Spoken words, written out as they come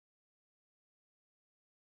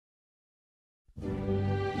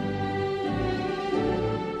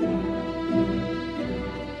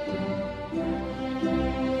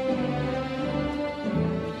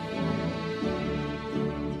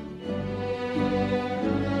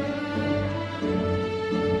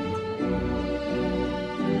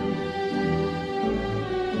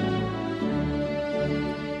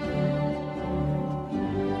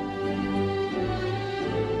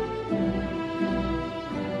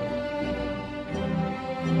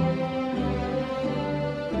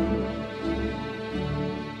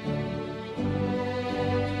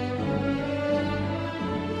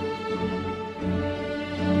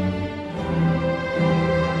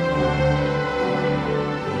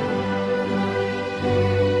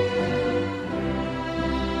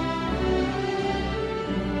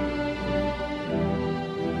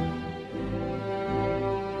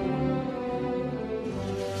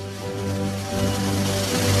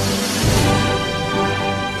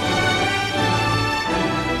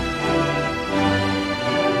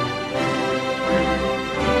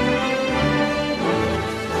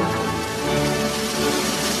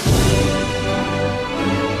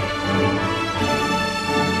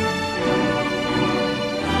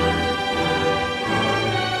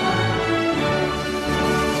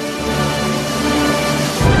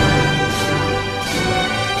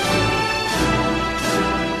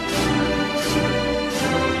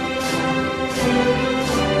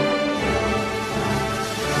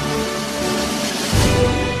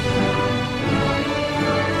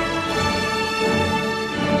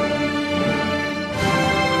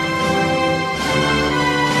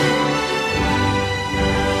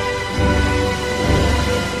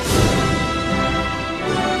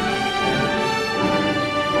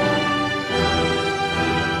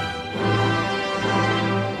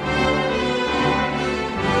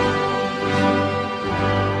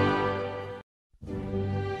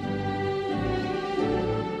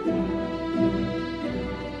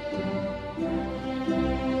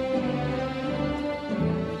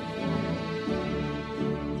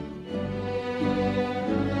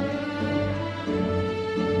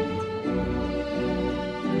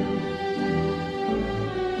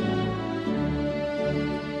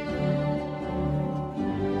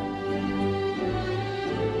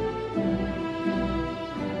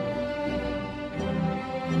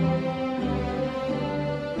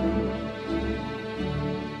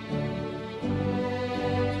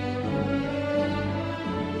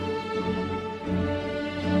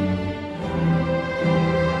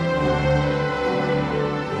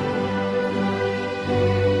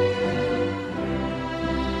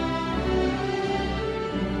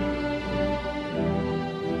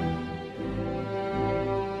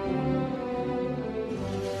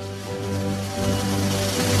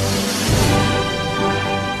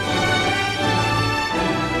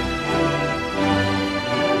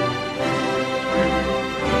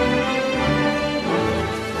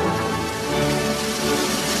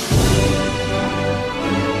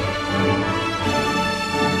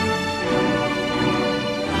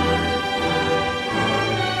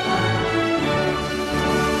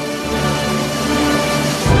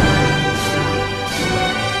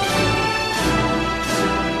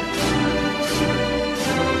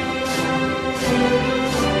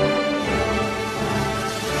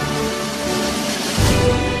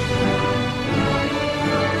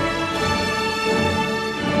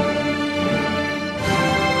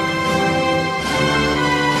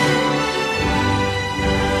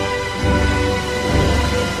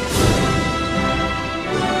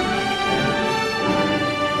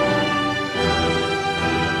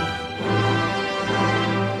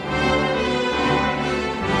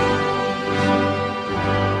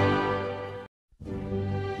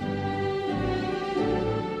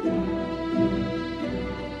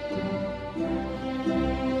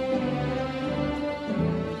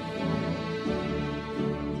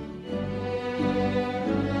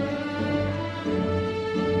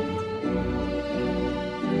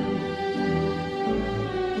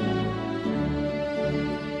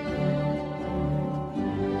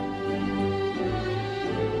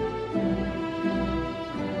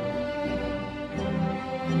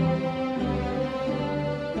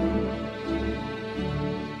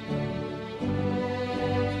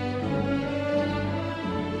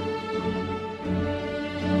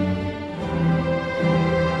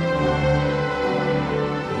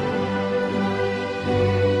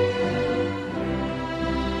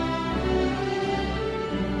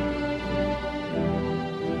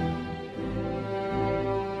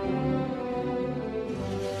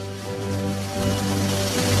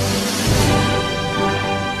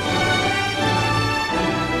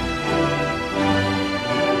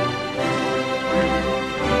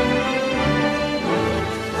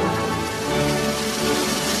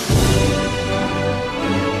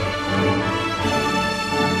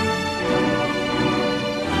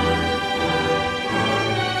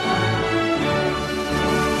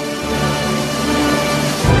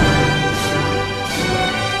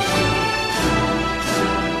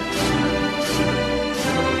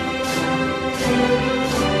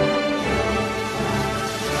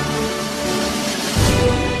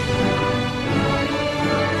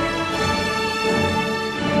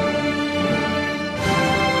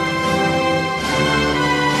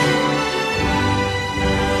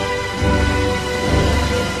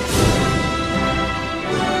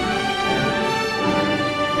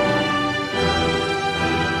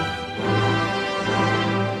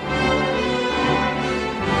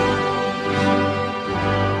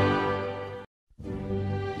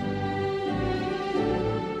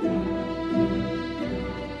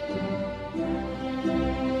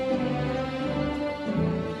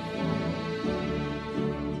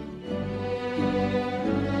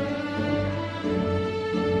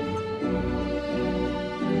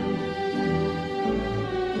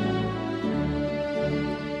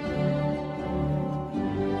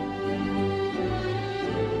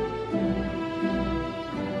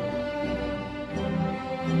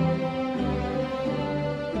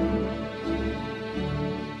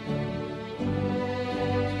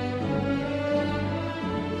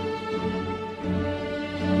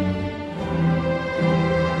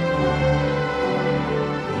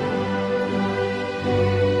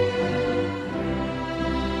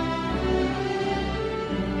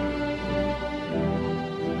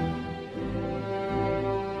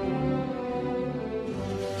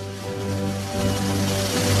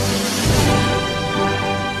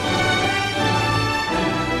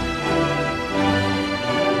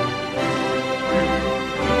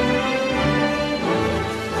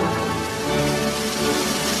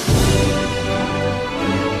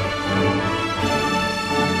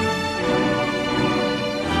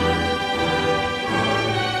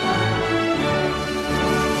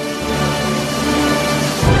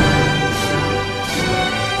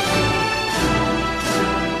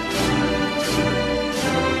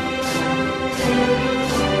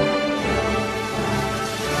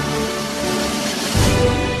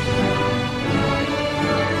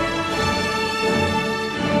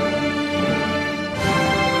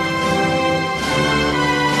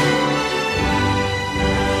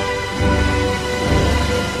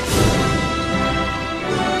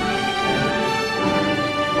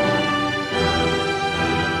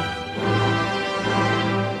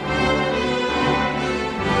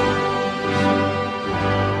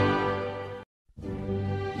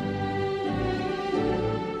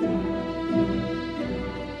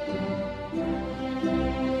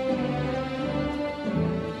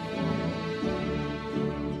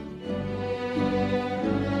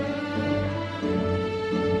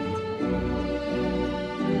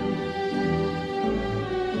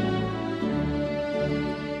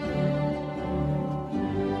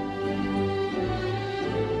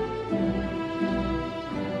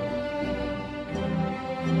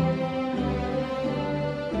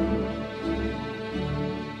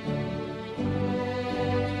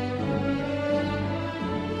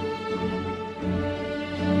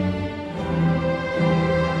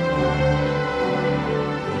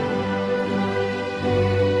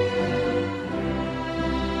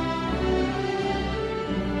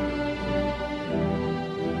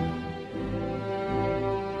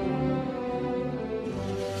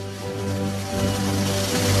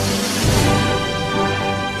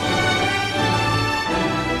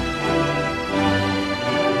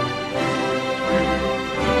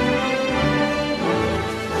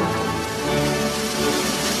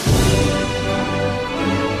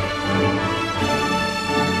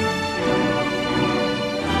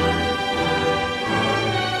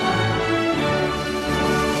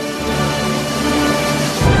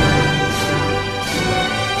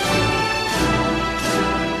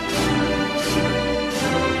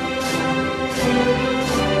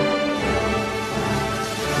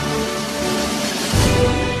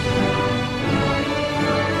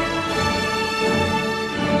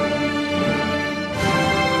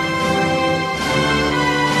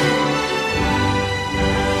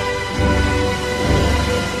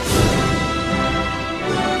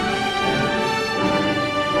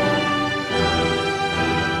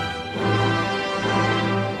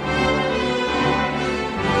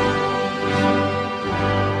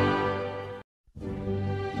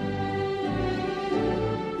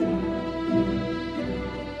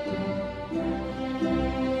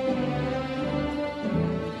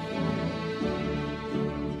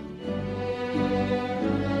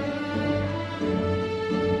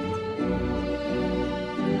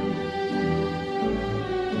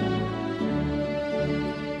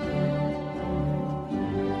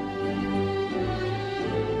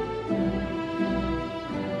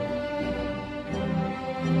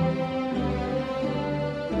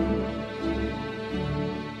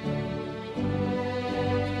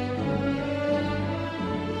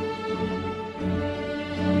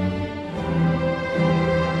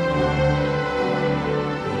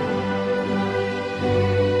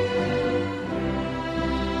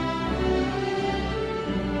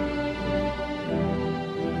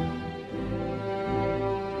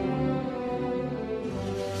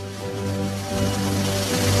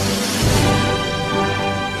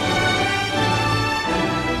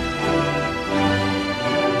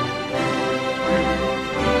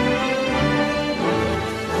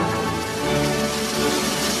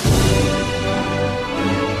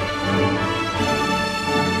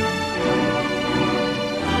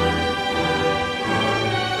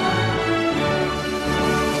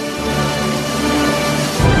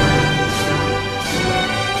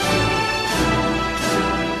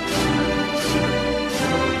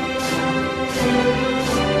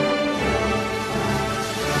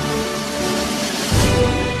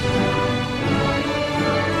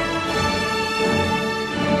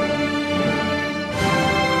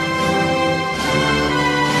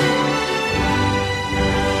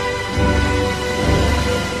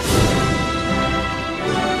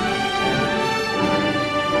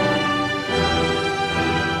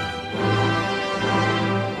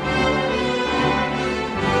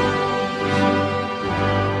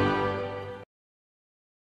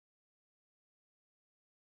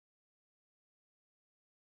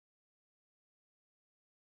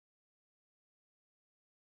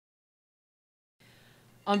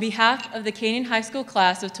On behalf of the Canyon High School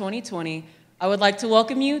class of 2020, I would like to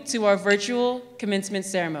welcome you to our virtual commencement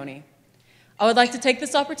ceremony. I would like to take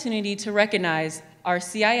this opportunity to recognize our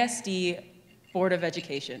CISD Board of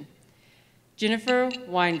Education: Jennifer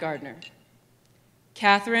Weingardner,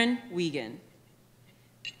 Catherine Wiegand,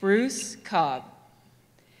 Bruce Cobb,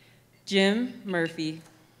 Jim Murphy,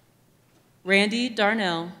 Randy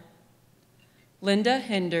Darnell, Linda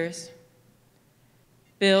Henders,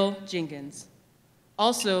 Bill Jenkins.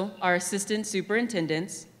 Also, our assistant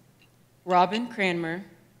superintendents, Robin Cranmer,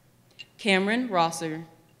 Cameron Rosser,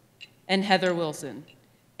 and Heather Wilson,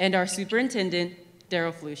 and our superintendent,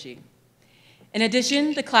 Daryl Flushy. In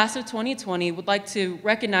addition, the class of 2020 would like to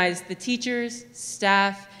recognize the teachers,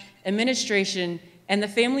 staff, administration, and the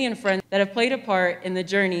family and friends that have played a part in the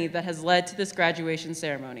journey that has led to this graduation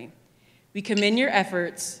ceremony. We commend your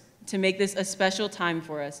efforts to make this a special time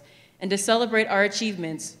for us and to celebrate our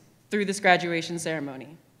achievements through this graduation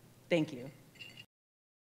ceremony. Thank you.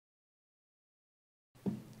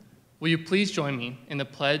 Will you please join me in the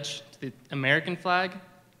pledge to the American flag,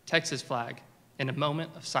 Texas flag, in a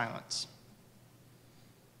moment of silence?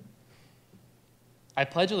 I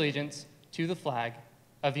pledge allegiance to the flag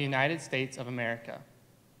of the United States of America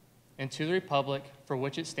and to the republic for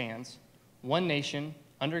which it stands, one nation,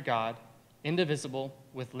 under God, indivisible,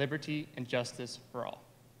 with liberty and justice for all.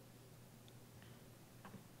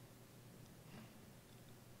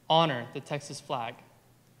 Honor the Texas flag.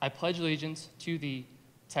 I pledge allegiance to the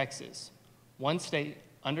Texas, one state,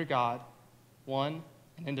 under God, one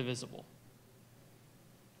and indivisible.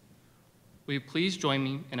 Will you please join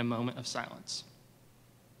me in a moment of silence?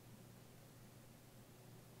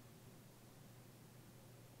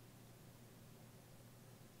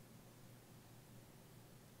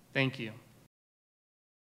 Thank you.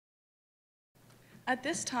 At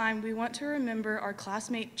this time, we want to remember our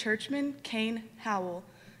classmate Churchman Kane Howell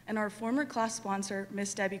and our former class sponsor,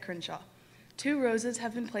 Miss Debbie Crenshaw. 2 roses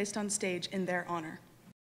have been placed on stage in their honor.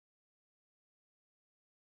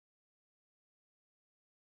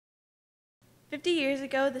 "50 years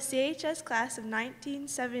ago, the CHS class of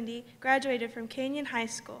 1970 graduated from Canyon High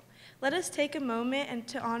School. Let us take a moment and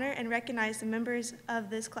to honor and recognize the members of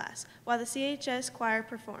this class while the CHS choir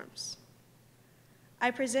performs.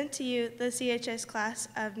 I present to you the CHS class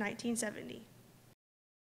of 1970.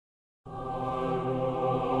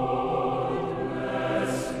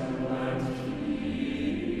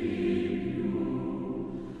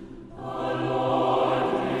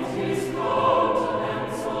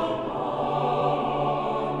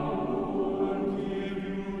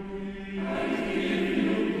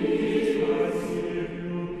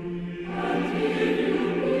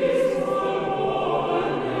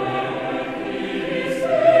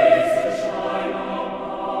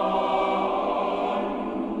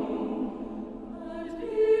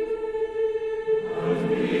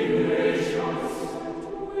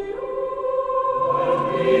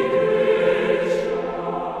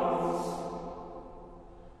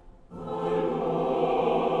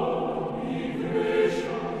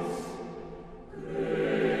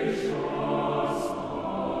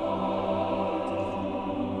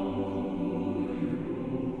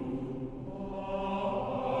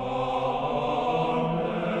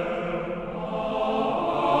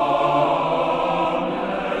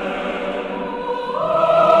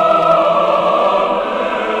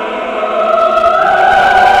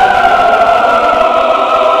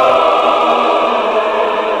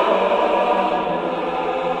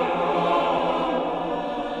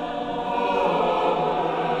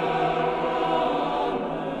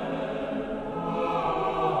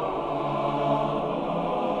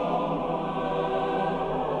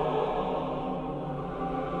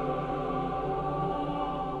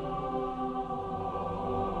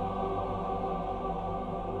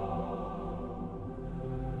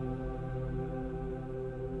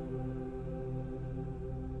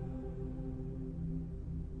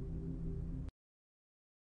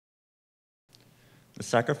 The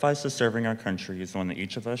sacrifice of serving our country is one that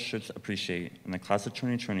each of us should appreciate. In the class of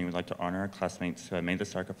 2020, we'd like to honor our classmates who have made the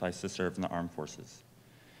sacrifice to serve in the armed forces.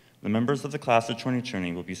 The members of the class of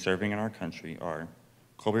 2020 will be serving in our country are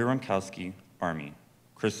Colby Ronkowski, Army;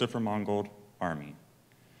 Christopher Mongold, Army;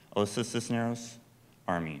 Alyssa Cisneros,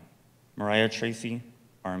 Army; Mariah Tracy,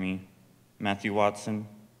 Army; Matthew Watson,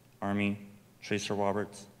 Army; Tracer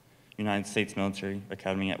Roberts, United States Military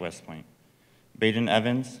Academy at West Point; Baden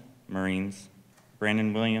Evans, Marines;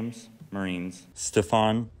 Brandon Williams, Marines;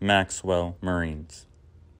 Stephon Maxwell, Marines;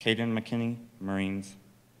 Caden McKinney, Marines;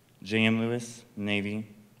 J.M. Lewis, Navy;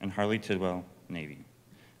 and Harley Tidwell, Navy.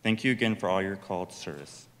 Thank you again for all your called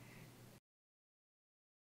service.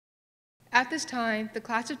 At this time, the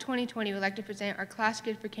class of 2020 would like to present our class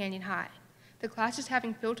gift for Canyon High. The class is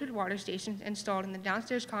having filtered water stations installed in the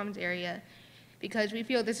downstairs commons area because we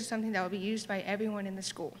feel this is something that will be used by everyone in the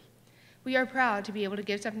school. We are proud to be able to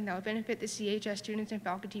give something that will benefit the CHS students and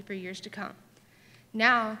faculty for years to come.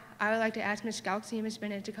 Now, I would like to ask Ms. Galaxy and Ms.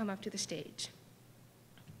 Bennett to come up to the stage.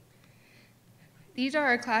 These are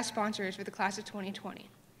our class sponsors for the class of 2020.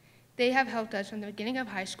 They have helped us from the beginning of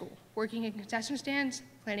high school, working in concession stands,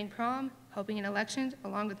 planning prom, helping in elections,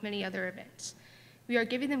 along with many other events. We are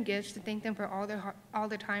giving them gifts to thank them for all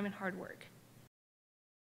their time and hard work.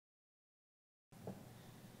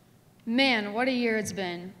 Man, what a year it's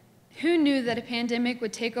been. Who knew that a pandemic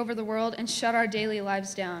would take over the world and shut our daily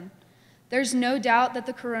lives down? There's no doubt that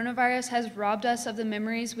the coronavirus has robbed us of the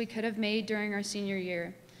memories we could have made during our senior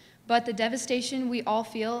year. But the devastation we all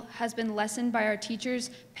feel has been lessened by our teachers,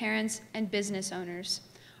 parents, and business owners.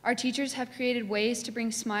 Our teachers have created ways to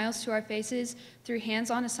bring smiles to our faces through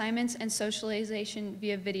hands-on assignments and socialization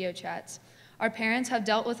via video chats. Our parents have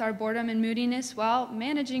dealt with our boredom and moodiness while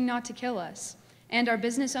managing not to kill us. And our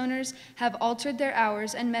business owners have altered their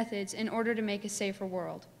hours and methods in order to make a safer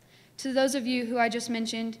world. To those of you who I just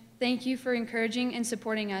mentioned, thank you for encouraging and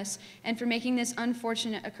supporting us and for making this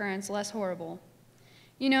unfortunate occurrence less horrible.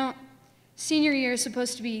 You know, senior year is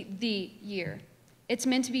supposed to be the year. It's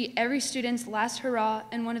meant to be every student's last hurrah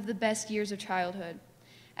and one of the best years of childhood.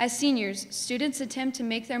 As seniors, students attempt to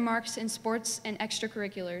make their marks in sports and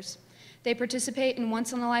extracurriculars. They participate in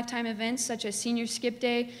once-in-a-lifetime events such as senior skip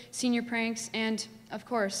day, senior pranks, and, of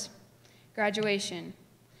course, graduation.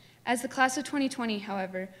 As the class of 2020,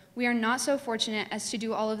 however, we are not so fortunate as to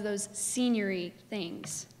do all of those senior-y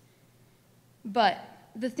things. But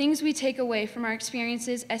the things we take away from our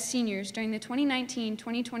experiences as seniors during the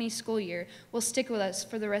 2019-2020 school year will stick with us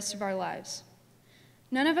for the rest of our lives.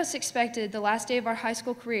 None of us expected the last day of our high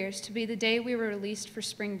school careers to be the day we were released for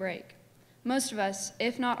spring break. Most of us,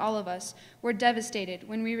 if not all of us, were devastated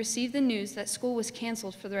when we received the news that school was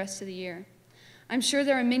canceled for the rest of the year. I'm sure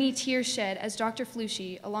there are many tears shed as Dr.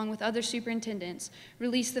 Fluschi, along with other superintendents,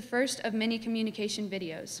 released the first of many communication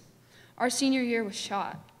videos. Our senior year was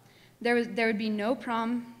shot. There would be no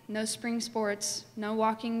prom, no spring sports, no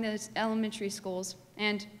walking the elementary schools,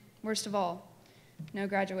 and, worst of all, no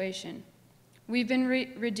graduation. We've been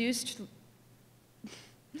reduced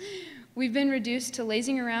to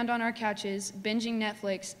lazing around on our couches, binging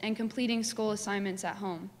Netflix, and completing school assignments at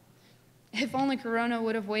home. If only Corona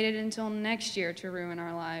would have waited until next year to ruin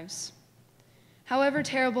our lives. However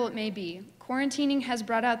terrible it may be, quarantining has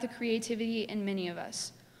brought out the creativity in many of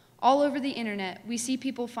us. All over the internet, we see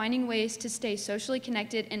people finding ways to stay socially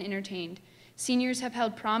connected and entertained. Seniors have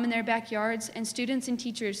held prom in their backyards, and students and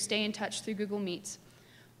teachers stay in touch through Google Meets.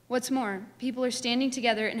 What's more, people are standing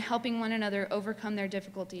together and helping one another overcome their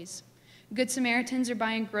difficulties. Good Samaritans are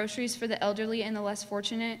buying groceries for the elderly and the less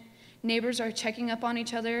fortunate. Neighbors are checking up on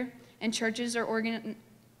each other, and churches are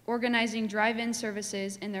organizing drive-in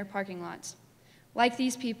services in their parking lots. Like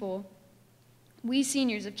these people, we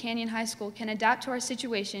seniors of Canyon High School can adapt to our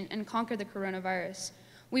situation and conquer the coronavirus.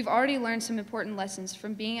 We've already learned some important lessons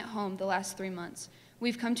from being at home the last 3 months.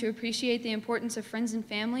 We've come to appreciate the importance of friends and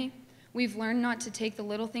family. We've learned not to take the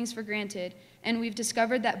little things for granted, and we've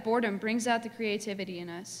discovered that boredom brings out the creativity in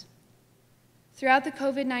us. Throughout the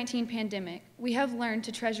COVID-19 pandemic, we have learned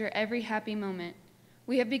to treasure every happy moment.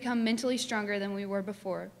 We have become mentally stronger than we were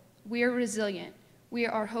before. We are resilient. We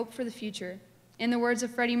are our hope for the future. In the words of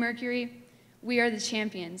Freddie Mercury, we are the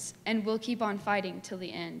champions, and we'll keep on fighting till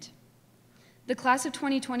the end. The class of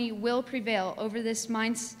 2020 will prevail over this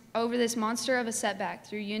monster of a setback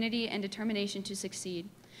through unity and determination to succeed.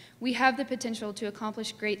 We have the potential to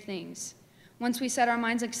accomplish great things. Once we set our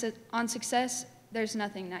minds on success, there's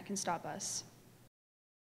nothing that can stop us.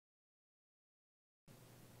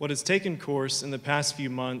 What has taken course in the past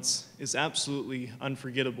few months is absolutely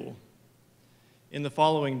unforgettable. In the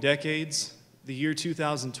following decades, the year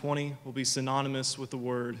 2020 will be synonymous with the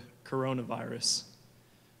word coronavirus.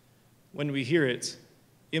 When we hear it,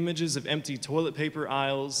 images of empty toilet paper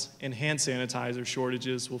aisles and hand sanitizer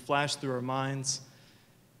shortages will flash through our minds,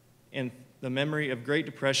 and the memory of Great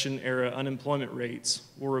Depression-era unemployment rates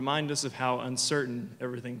will remind us of how uncertain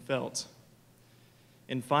everything felt.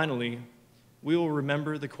 And finally, we will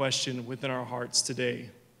remember the question within our hearts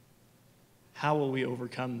today: how will we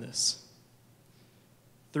overcome this?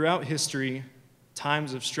 Throughout history,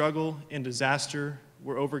 times of struggle and disaster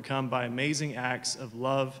were overcome by amazing acts of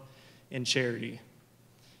love and charity.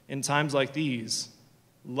 In times like these,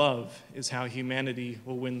 love is how humanity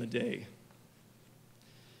will win the day.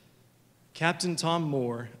 Captain Tom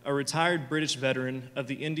Moore, a retired British veteran of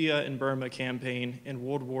the India and Burma campaign in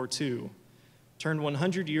World War II, turned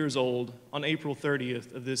 100 years old on April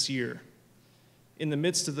 30th of this year. In the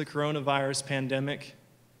midst of the coronavirus pandemic,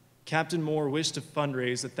 Captain Moore wished to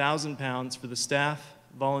fundraise £1,000 for the staff,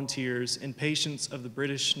 volunteers, and patients of the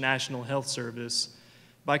British National Health Service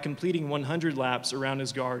by completing 100 laps around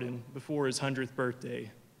his garden before his 100th birthday.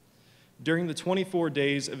 During the 24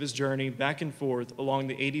 days of his journey back and forth along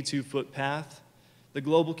the 82-foot path, the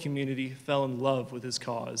global community fell in love with his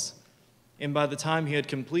cause. And by the time he had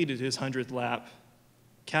completed his 100th lap,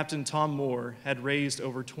 Captain Tom Moore had raised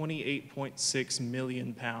over 28.6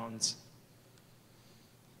 million pounds.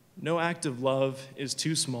 No act of love is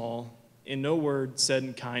too small, and no word said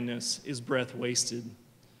in kindness is breath wasted.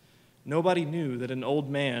 Nobody knew that an old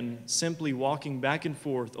man simply walking back and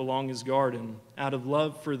forth along his garden out of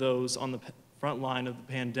love for those on the front line of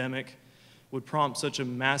the pandemic would prompt such a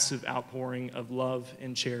massive outpouring of love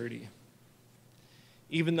and charity.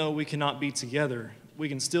 Even though we cannot be together, we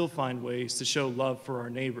can still find ways to show love for our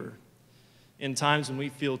neighbor. In times when we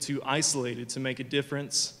feel too isolated to make a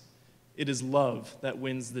difference, it is love that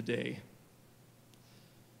wins the day.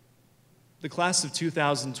 The class of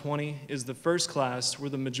 2020 is the first class where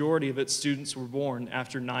the majority of its students were born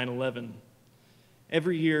after 9/11.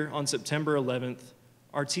 Every year on September 11th,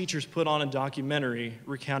 our teachers put on a documentary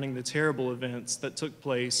recounting the terrible events that took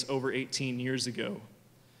place over 18 years ago.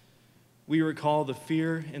 We recall the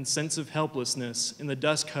fear and sense of helplessness in the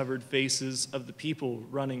dust-covered faces of the people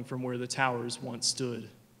running from where the towers once stood.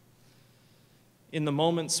 In the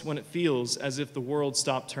moments when it feels as if the world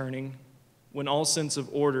stopped turning, when all sense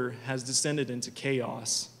of order has descended into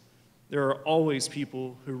chaos, there are always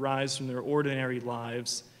people who rise from their ordinary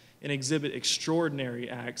lives and exhibit extraordinary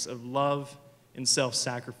acts of love and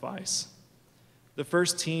self-sacrifice. The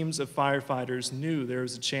first teams of firefighters knew there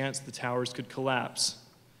was a chance the towers could collapse,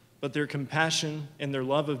 but their compassion and their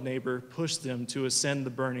love of neighbor pushed them to ascend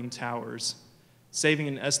the burning towers, saving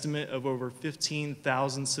an estimate of over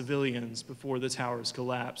 15,000 civilians before the towers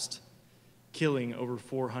collapsed, killing over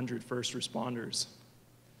 400 first responders.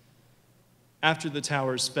 After the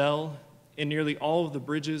towers fell, and nearly all of the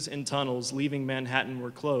bridges and tunnels leaving Manhattan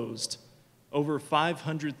were closed, over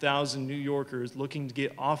 500,000 New Yorkers looking to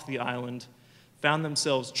get off the island found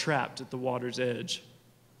themselves trapped at the water's edge.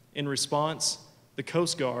 In response, the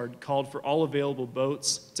Coast Guard called for all available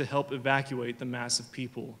boats to help evacuate the mass of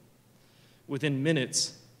people. Within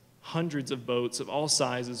minutes, hundreds of boats of all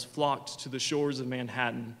sizes flocked to the shores of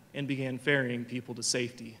Manhattan and began ferrying people to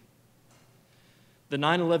safety. The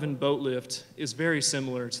 9/11 boat lift is very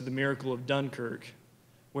similar to the miracle of Dunkirk,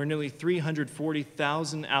 where nearly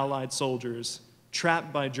 340,000 Allied soldiers,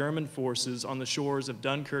 trapped by German forces on the shores of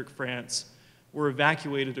Dunkirk, France, were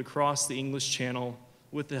evacuated across the English Channel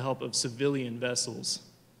with the help of civilian vessels.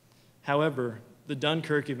 However, the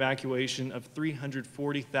Dunkirk evacuation of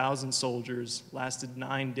 340,000 soldiers lasted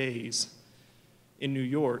 9 days. In New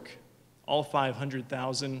York, all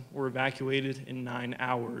 500,000 were evacuated in 9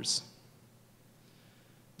 hours.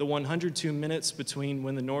 The 102 minutes between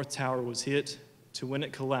when the North Tower was hit to when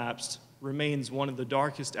it collapsed remains one of the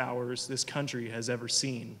darkest hours this country has ever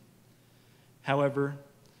seen. However,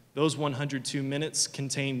 those 102 minutes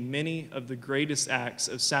contain many of the greatest acts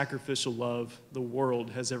of sacrificial love the world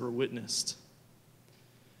has ever witnessed.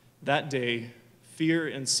 That day, fear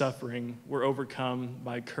and suffering were overcome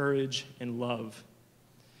by courage and love.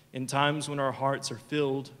 In times when our hearts are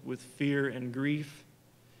filled with fear and grief,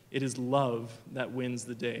 it is love that wins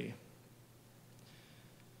the day.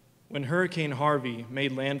 When Hurricane Harvey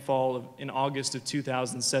made landfall in August of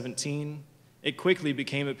 2017, it quickly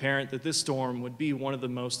became apparent that this storm would be one of the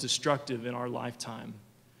most destructive in our lifetime.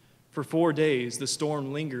 For 4 days, the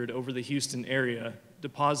storm lingered over the Houston area,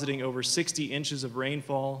 depositing over 60 inches of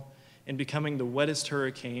rainfall and becoming the wettest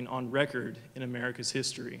hurricane on record in America's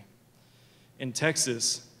history. In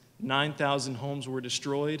Texas, 9,000 homes were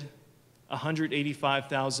destroyed,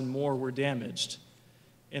 185,000 more were damaged,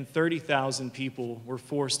 and 30,000 people were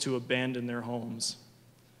forced to abandon their homes.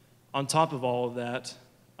 On top of all of that,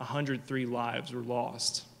 103 lives were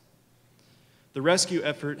lost. The rescue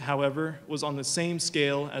effort, however, was on the same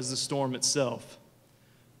scale as the storm itself.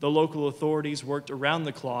 The local authorities worked around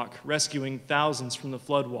the clock, rescuing thousands from the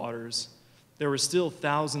floodwaters. There were still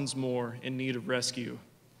thousands more in need of rescue.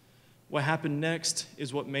 What happened next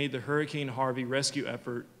is what made the Hurricane Harvey rescue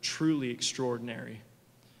effort truly extraordinary.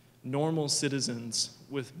 Normal citizens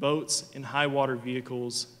with boats and high water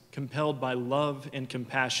vehicles, compelled by love and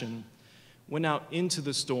compassion, went out into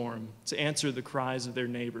the storm to answer the cries of their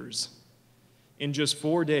neighbors. In just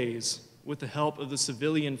 4 days, with the help of the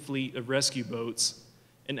civilian fleet of rescue boats,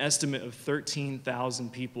 an estimate of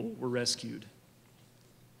 13,000 people were rescued.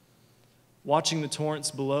 Watching the torrents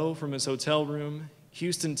below from his hotel room,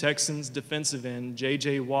 Houston Texans defensive end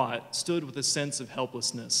J.J. Watt stood with a sense of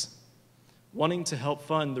helplessness. Wanting to help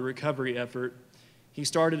fund the recovery effort, he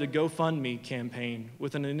started a GoFundMe campaign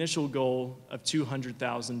with an initial goal of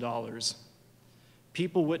 $200,000.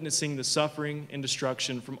 People witnessing the suffering and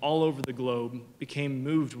destruction from all over the globe became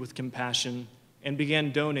moved with compassion and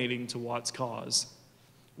began donating to Watt's cause.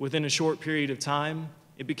 Within a short period of time,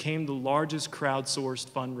 it became the largest crowdsourced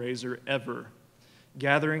fundraiser ever,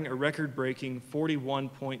 gathering a record-breaking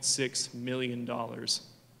 $41.6 million.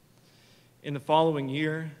 In the following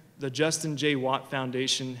year, the Justin J. Watt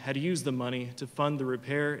Foundation had used the money to fund the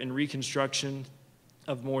repair and reconstruction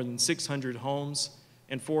of more than 600 homes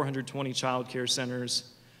and 420 child care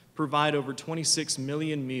centers, provide over 26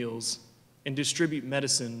 million meals, and distribute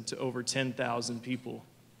medicine to over 10,000 people.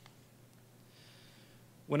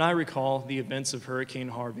 When I recall the events of Hurricane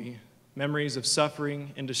Harvey, memories of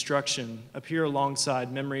suffering and destruction appear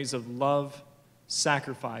alongside memories of love,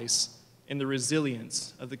 sacrifice, and the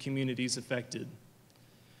resilience of the communities affected.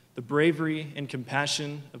 The bravery and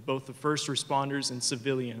compassion of both the first responders and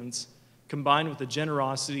civilians, combined with the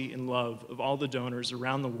generosity and love of all the donors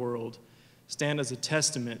around the world, stand as a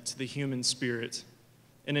testament to the human spirit,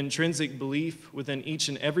 an intrinsic belief within each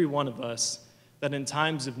and every one of us that in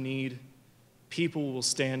times of need, people will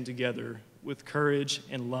stand together with courage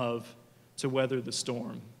and love to weather the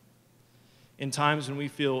storm. In times when we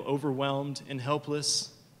feel overwhelmed and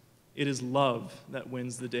helpless, it is love that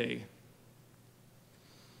wins the day.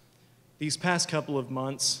 These past couple of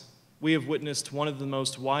months, we have witnessed one of the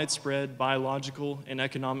most widespread biological and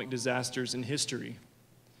economic disasters in history.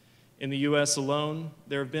 In the U.S. alone,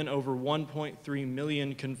 there have been over 1.3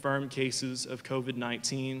 million confirmed cases of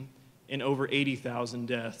COVID-19 and over 80,000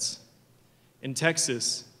 deaths. In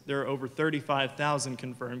Texas, there are over 35,000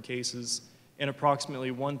 confirmed cases and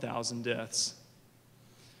approximately 1,000 deaths.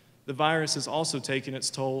 The virus has also taken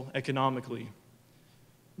its toll economically.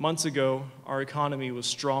 Months ago, our economy was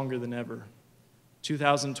stronger than ever.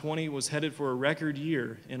 2020 was headed for a record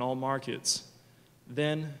year in all markets.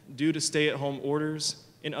 Then, due to stay-at-home orders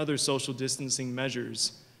and other social distancing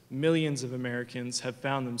measures, millions of Americans have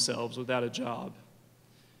found themselves without a job.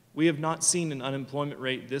 We have not seen an unemployment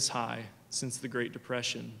rate this high since the Great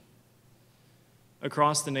Depression.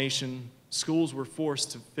 Across the nation, schools were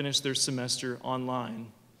forced to finish their semester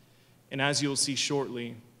online. And as you'll see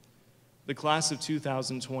shortly, the class of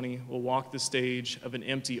 2020 will walk the stage of an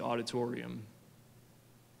empty auditorium.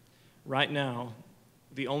 Right now,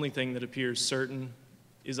 the only thing that appears certain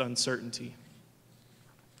is uncertainty.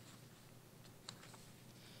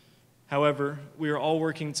 However, we are all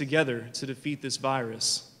working together to defeat this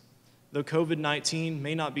virus. Though COVID-19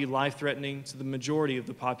 may not be life-threatening to the majority of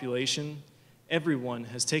the population, everyone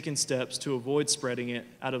has taken steps to avoid spreading it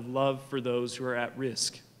out of love for those who are at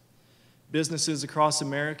risk. Businesses across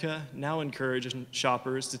America now encourage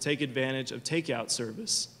shoppers to take advantage of takeout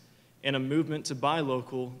service, and a movement to buy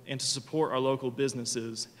local and to support our local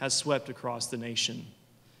businesses has swept across the nation.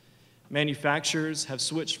 Manufacturers have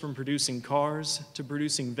switched from producing cars to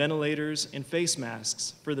producing ventilators and face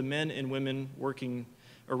masks for the men and women working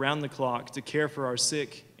around the clock to care for our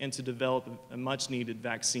sick and to develop a much-needed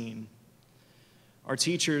vaccine. Our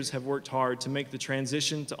teachers have worked hard to make the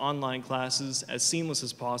transition to online classes as seamless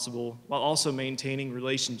as possible while also maintaining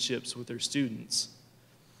relationships with their students.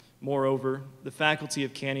 Moreover, the faculty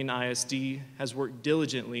of Canyon ISD has worked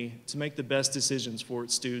diligently to make the best decisions for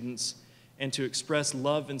its students and to express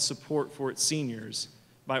love and support for its seniors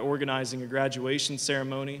by organizing a graduation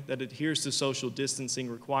ceremony that adheres to social distancing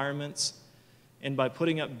requirements and by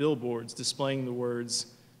putting up billboards displaying the words,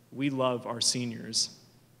 "We love our seniors."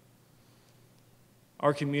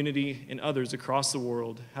 Our community and others across the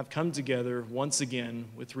world have come together once again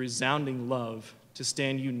with resounding love to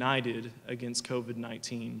stand united against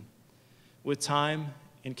COVID-19. With time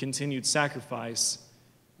and continued sacrifice,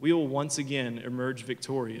 we will once again emerge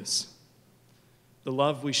victorious. The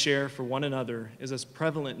love we share for one another is as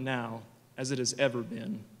prevalent now as it has ever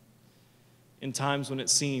been. In times when it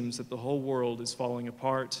seems that the whole world is falling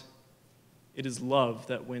apart, it is love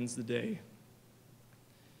that wins the day.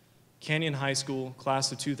 Canyon High School,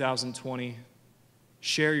 class of 2020,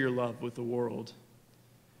 share your love with the world.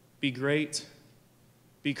 Be great,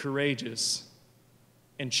 be courageous,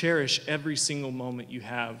 and cherish every single moment you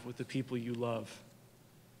have with the people you love.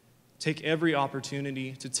 Take every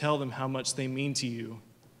opportunity to tell them how much they mean to you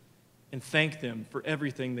and thank them for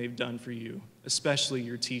everything they've done for you, especially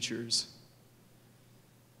your teachers.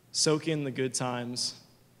 Soak in the good times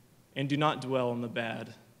and do not dwell on the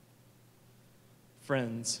bad.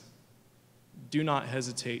 Friends, do not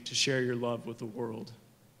hesitate to share your love with the world.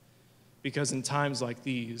 because in times like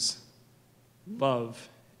these, love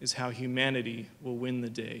is how humanity will win the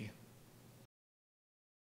day.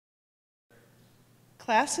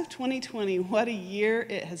 Class of 2020, what a year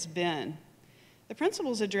it has been. The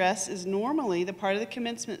principal's address is normally the part of the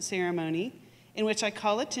commencement ceremony in which I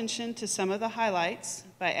call attention to some of the highlights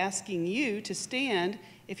by asking you to stand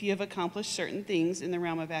if you have accomplished certain things in the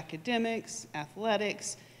realm of academics,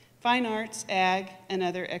 athletics, fine arts, ag, and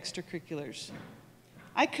other extracurriculars.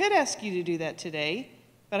 I could ask you to do that today,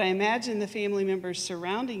 but I imagine the family members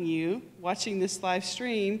surrounding you watching this live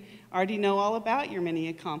stream already know all about your many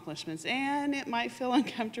accomplishments, and it might feel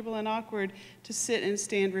uncomfortable and awkward to sit and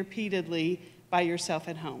stand repeatedly by yourself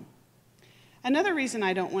at home. Another reason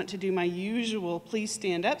I don't want to do my usual please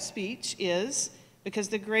stand up speech is because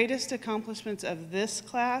the greatest accomplishments of this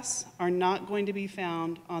class are not going to be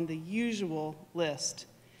found on the usual list.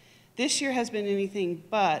 This year has been anything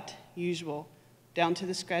but usual, down to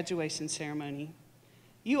this graduation ceremony.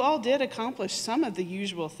 You all did accomplish some of the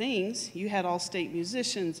usual things. You had all-state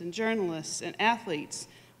musicians and journalists and athletes.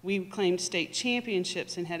 We claimed state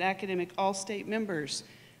championships and had academic all-state members.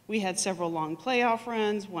 We had several long playoff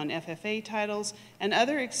runs, won FFA titles, and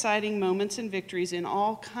other exciting moments and victories in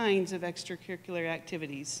all kinds of extracurricular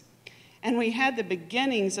activities. And we had the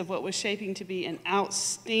beginnings of what was shaping to be an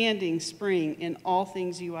outstanding spring in all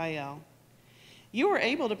things UIL. You were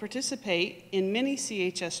able to participate in many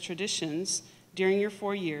CHS traditions during your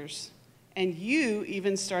 4 years, and you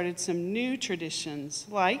even started some new traditions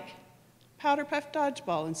like powder puff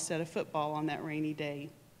dodgeball instead of football on that rainy day.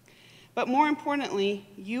 But more importantly,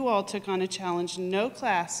 you all took on a challenge no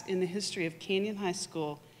class in the history of Canyon High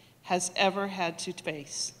School has ever had to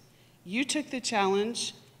face. You took the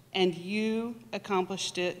challenge and you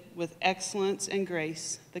accomplished it with excellence and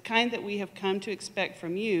grace, the kind that we have come to expect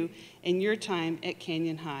from you in your time at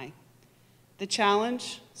Canyon High. The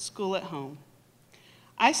challenge, school at home.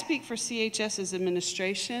 I speak for CHS's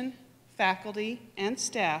administration, faculty, and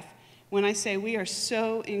staff when I say we are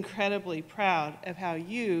so incredibly proud of how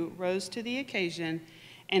you rose to the occasion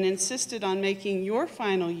and insisted on making your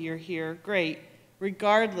final year here great,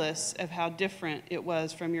 regardless of how different it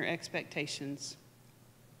was from your expectations.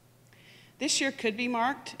 This year could be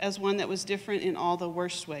marked as one that was different in all the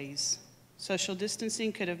worst ways. Social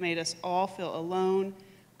distancing could have made us all feel alone,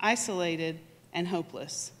 isolated, and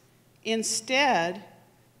hopeless. Instead,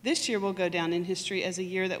 this year will go down in history as a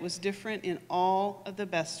year that was different in all of the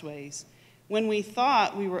best ways. When we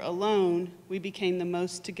thought we were alone, we became the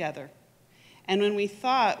most together. And when we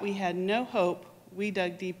thought we had no hope, we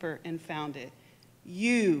dug deeper and found it.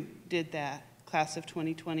 You did that, class of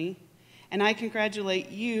 2020. And I congratulate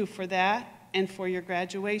you for that and for your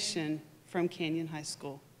graduation from Canyon High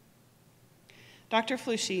School. Dr.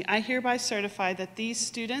 Flushy, I hereby certify that these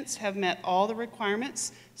students have met all the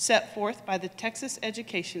requirements set forth by the Texas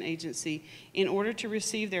Education Agency in order to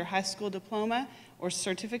receive their high school diploma or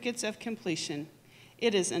certificates of completion.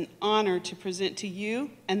 It is an honor to present to you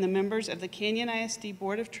and the members of the Canyon ISD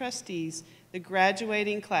Board of Trustees the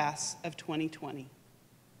graduating class of 2020.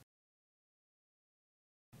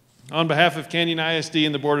 On behalf of Canyon ISD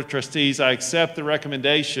and the Board of Trustees, I accept the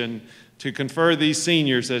recommendation to confer these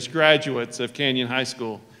seniors as graduates of Canyon High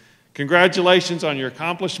School. Congratulations on your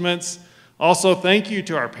accomplishments. Also, thank you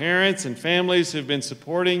to our parents and families who have been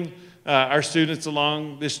supporting our students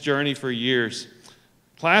along this journey for years.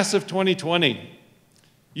 Class of 2020,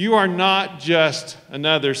 you are not just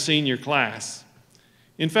another senior class.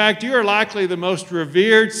 In fact, you are likely the most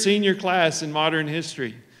revered senior class in modern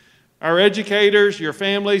history. Our educators, your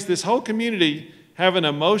families, this whole community have an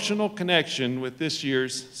emotional connection with this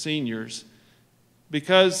year's seniors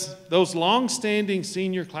because those long-standing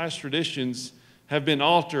senior class traditions have been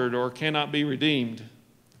altered or cannot be redeemed.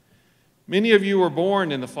 Many of you were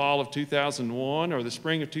born in the fall of 2001 or the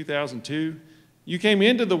spring of 2002. You came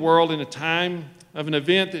into the world in a time of an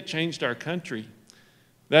event that changed our country.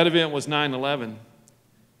 That event was 9/11.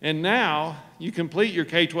 And now you complete your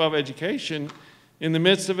K-12 education in the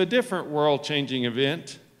midst of a different world-changing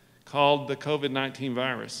event called the COVID-19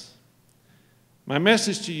 virus. My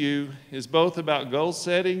message to you is both about goal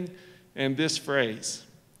setting and this phrase.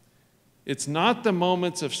 It's not the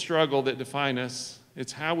moments of struggle that define us,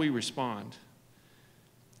 it's how we respond.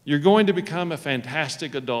 You're going to become a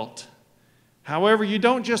fantastic adult. However, you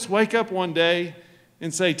don't just wake up one day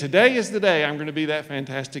and say, today is the day I'm going to be that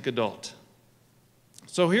fantastic adult.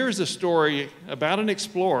 So here's a story about an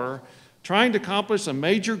explorer trying to accomplish a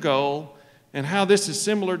major goal and how this is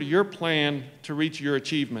similar to your plan to reach your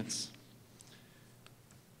achievements.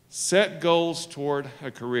 Set goals toward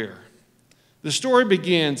a career. The story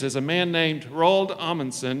begins as a man named Roald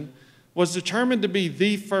Amundsen was determined to be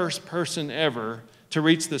the first person ever to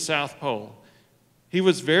reach the South Pole. He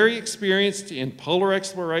was very experienced in polar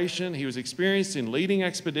exploration. He was experienced in leading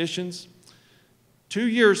expeditions. 2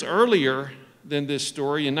 years earlier than this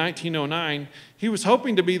story, in 1909, he was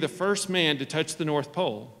hoping to be the first man to touch the North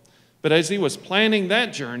Pole. But as he was planning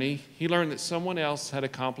that journey, he learned that someone else had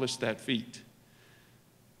accomplished that feat.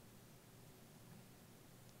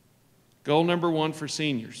 Goal number 1 for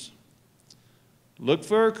seniors. Look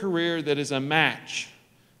for a career that is a match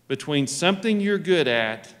between something you're good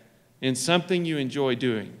at and something you enjoy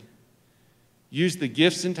doing. Use the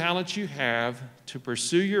gifts and talents you have to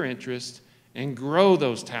pursue your interests and grow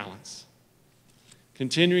those talents.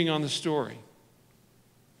 Continuing on the story.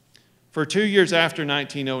 For 2 years after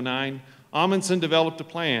 1909, Amundsen developed a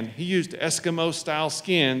plan. He used Eskimo-style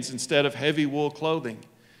skins instead of heavy wool clothing.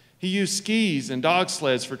 He used skis and dog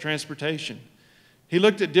sleds for transportation. He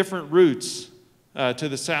looked at different routes to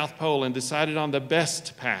the South Pole and decided on the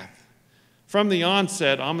best path. From the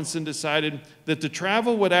onset, Amundsen decided that the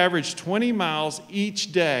travel would average 20 miles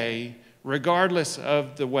each day, regardless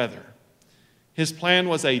of the weather. His plan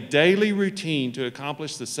was a daily routine to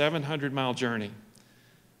accomplish the 700-mile journey.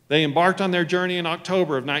 They embarked on their journey in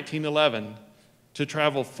October of 1911 to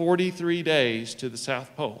travel 43 days to the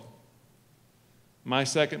South Pole. My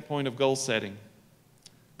second point of goal setting.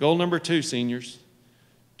 Goal number 2, seniors.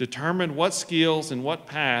 Determine what skills and what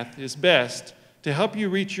path is best to help you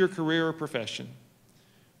reach your career or profession.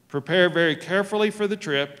 Prepare very carefully for the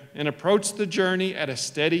trip and approach the journey at a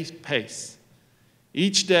steady pace.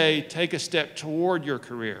 Each day, take a step toward your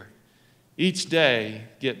career. Each day,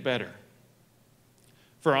 get better.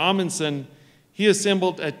 For Amundsen, he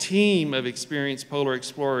assembled a team of experienced polar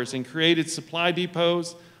explorers and created supply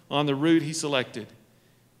depots on the route he selected.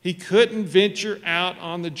 He couldn't venture out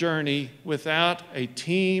on the journey without a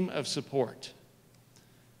team of support.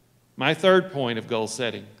 My third point of goal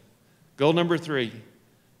setting. Goal number 3.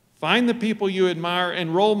 Find the people you admire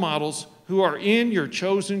and role models who are in your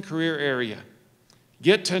chosen career area.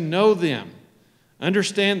 Get to know them.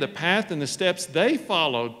 Understand the path and the steps they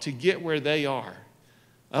followed to get where they are.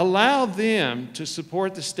 Allow them to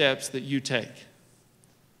support the steps that you take.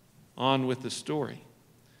 On with the story.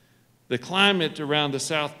 The climate around the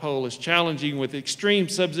South Pole is challenging with extreme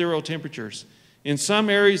sub-zero temperatures. In some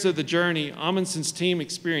areas of the journey, Amundsen's team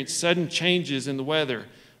experienced sudden changes in the weather,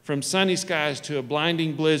 from sunny skies to a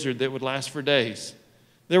blinding blizzard that would last for days.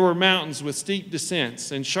 There were mountains with steep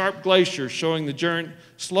descents and sharp glaciers slowing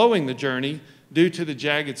the journey due to the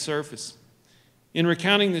jagged surface. In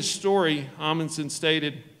recounting this story, Amundsen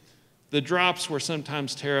stated, "The drops were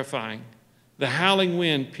sometimes terrifying. The howling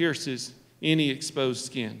wind pierces any exposed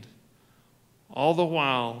skin." All the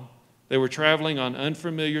while, they were traveling on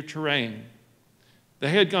unfamiliar terrain. They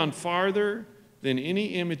had gone farther than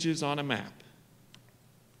any images on a map.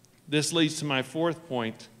 This leads to my fourth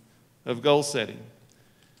point of goal setting.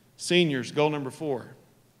 Seniors, goal number 4.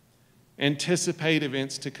 Anticipate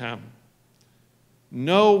events to come.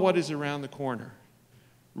 Know what is around the corner.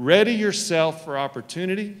 Ready yourself for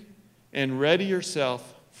opportunity and ready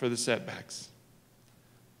yourself for the setbacks.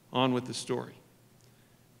 On with the story.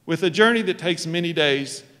 With a journey that takes many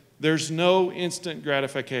days, there's no instant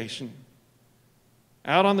gratification.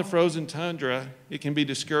 Out on the frozen tundra, it can be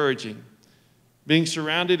discouraging, being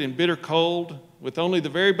surrounded in bitter cold with only the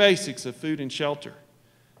very basics of food and shelter.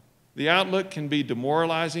 The outlook can be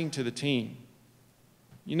demoralizing to the team.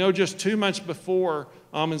 You know, just 2 months before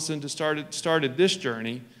Amundsen started this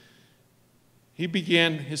journey, he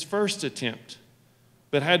began his first attempt,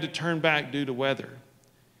 but had to turn back due to weather.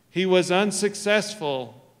 He was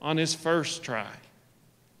unsuccessful on his first try.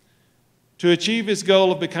 To achieve his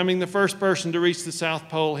goal of becoming the first person to reach the South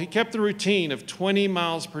Pole, he kept the routine of 20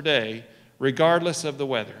 miles per day, regardless of the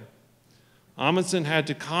weather. Amundsen had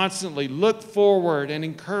to constantly look forward and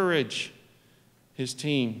encourage his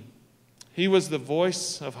team. He was the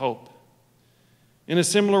voice of hope. In a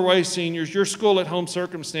similar way, seniors, your school-at-home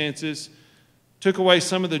circumstances took away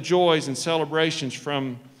some of the joys and celebrations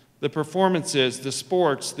from the performances, the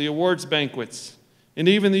sports, the awards banquets, and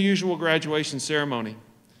even the usual graduation ceremony.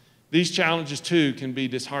 These challenges, too, can be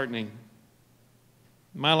disheartening.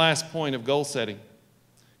 My last point of goal setting.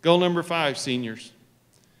 Goal number 5, seniors.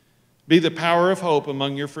 Be the power of hope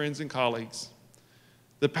among your friends and colleagues.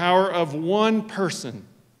 The power of one person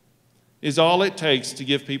is all it takes to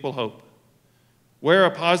give people hope. Wear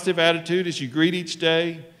a positive attitude as you greet each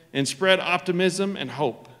day and spread optimism and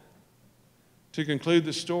hope. To conclude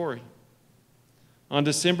the story, on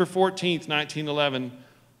December 14th, 1911,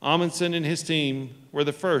 Amundsen and his team were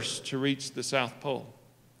the first to reach the South Pole.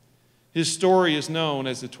 His story is known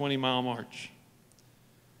as the 20-mile march.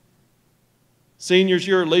 Seniors,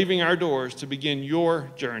 you're leaving our doors to begin your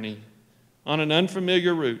journey on an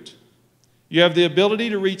unfamiliar route. You have the ability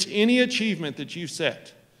to reach any achievement that you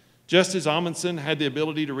set, just as Amundsen had the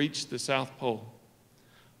ability to reach the South Pole.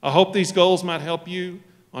 I hope these goals might help you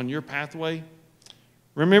on your pathway.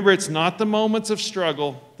 Remember, it's not the moments of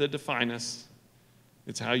struggle that define us.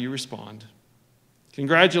 It's how you respond.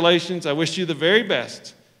 Congratulations. I wish you the very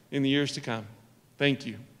best in the years to come. Thank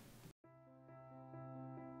you.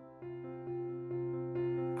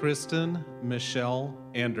 Kristen Michelle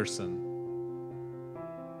Anderson.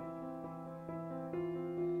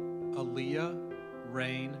 Aaliyah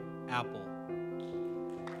Rain Apple.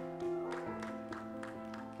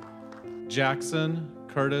 Jackson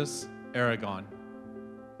Curtis Aragon.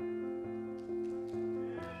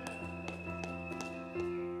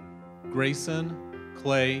 Grayson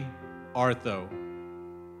Clay Artho.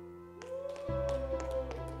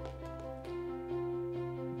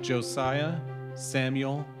 Josiah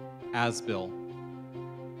Samuel Asbill.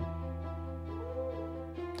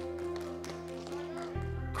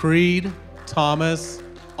 Creed Thomas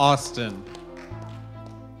Austin.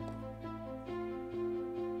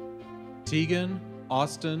 Tegan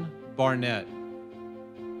Austin Barnett.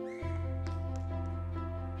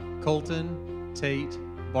 Colton Tate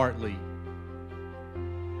Bartley.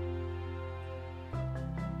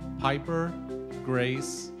 Piper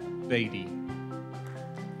Grace Beatty.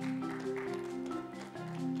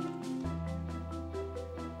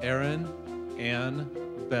 Erin Ann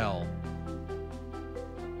Bell.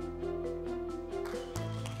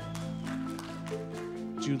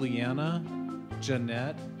 Juliana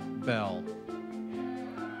Jeanette Bell.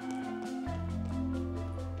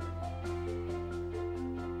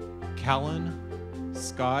 Callan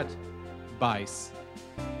Scott Bice.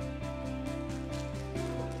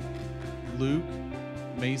 Luke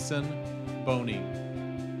Mason Boney.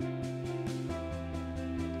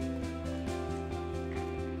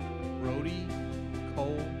 Brody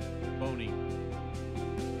Cole Boney.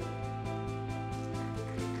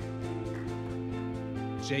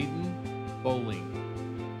 Jaden Bowling.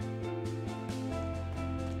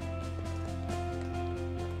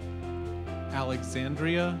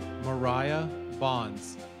 Alexandria Mariah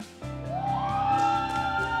Bonds.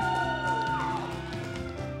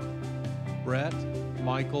 Brett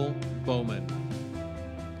Michael Bowman.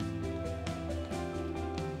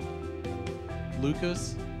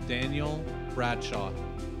 Lucas Daniel Bradshaw.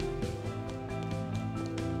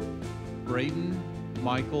 Braden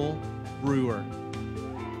Michael Brewer.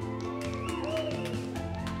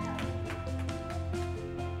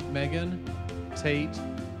 Megan Tate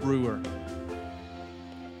Brewer.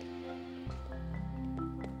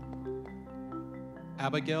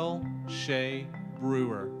 Abigail Shea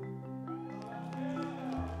Brewer.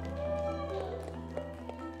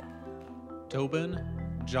 Tobin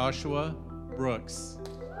Joshua Brooks.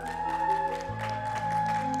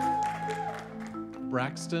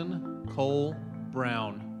 Braxton Cole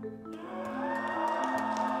Brown.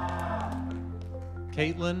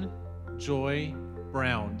 Caitlin Joy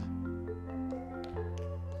Brown.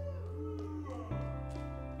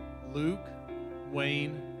 Luke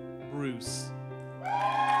Wayne Bruce.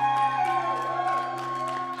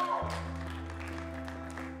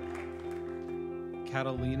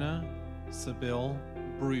 Catalina Sybil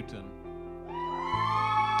Bruton.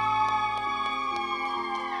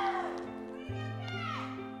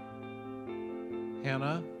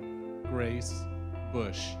 Hannah Grace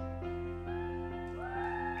Bush.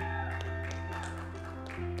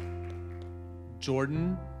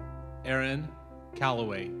 Jordan Aaron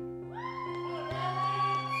Calloway.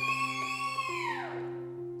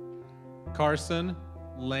 Carson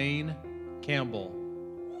Lane Campbell.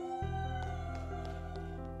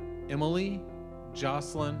 Emily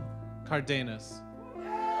Jocelyn Cardenas.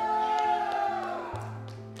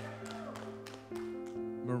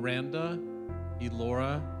 Miranda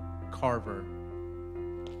Elora Carver.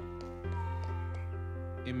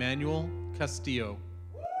 Emmanuel Castillo.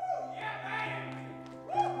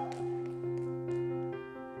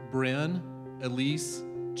 Bryn Elise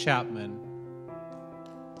Chapman.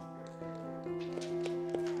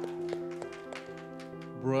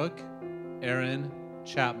 Brooke Aaron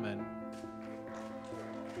Chapman.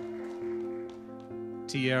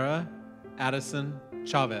 Tierra Addison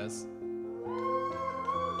Chavez.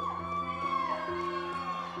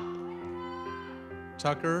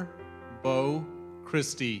 Tucker Bo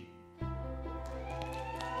Christie.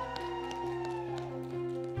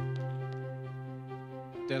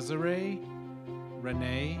 Desiree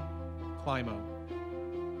Renee Climo.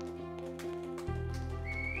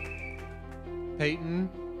 Peyton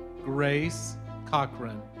Grace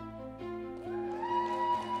Cochran.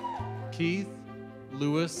 Keith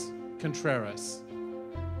Louis Contreras.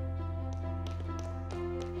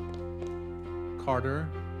 Carter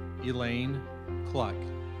Elaine Cluck.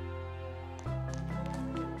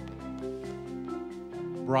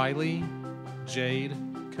 Briley Jade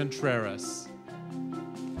Contreras.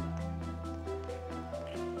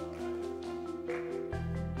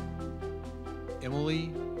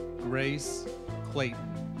 Emily Grace Clayton.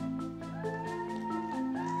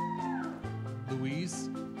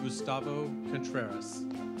 Luis Gustavo Contreras.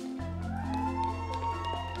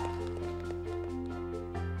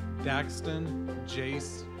 Daxton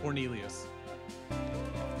Jace Cornelius.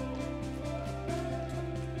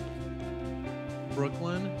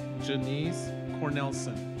 Brooklyn Janice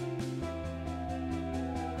Cornelson.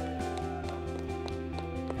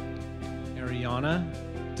 Ariana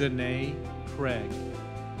Danae Craig.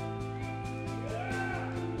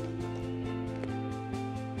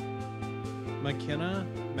 McKenna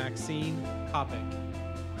Maxine Kopic.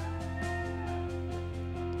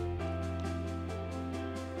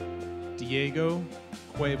 Diego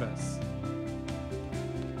Cuevas.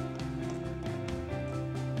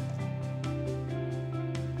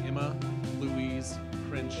 Emma Louise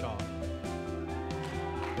Crenshaw.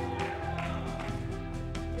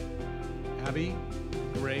 Abby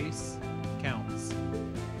Grace Counts.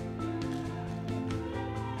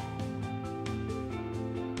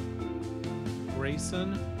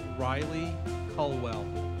 Grayson Riley Culwell.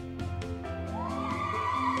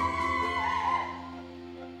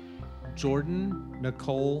 Jordan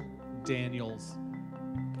Nicole Daniels.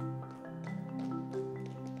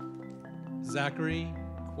 Zachary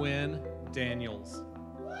Quinn Daniels.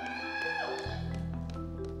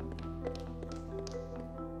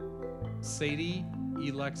 Sadie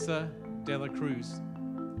Alexa De La Cruz.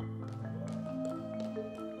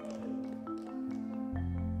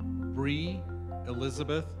 Bree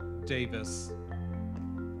Elizabeth Davis.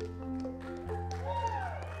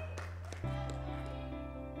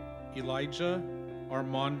 Elijah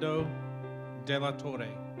Armando De La Torre.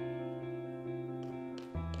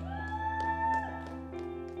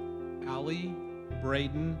 Ali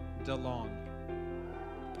Braden DeLong.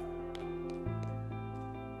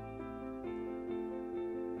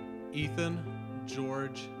 Ethan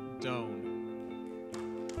George Doan.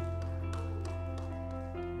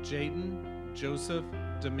 Jaden Joseph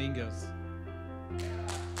Dominguez.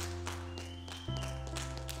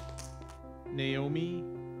 Naomi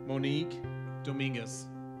Monique Dominguez.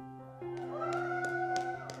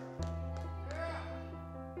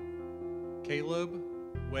 Caleb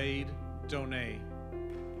Wade Donay.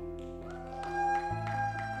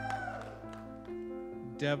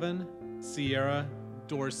 Devin Sierra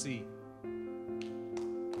Dorsey.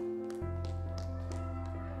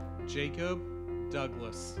 Jacob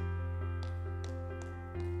Douglas.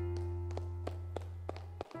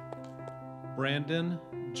 Brandon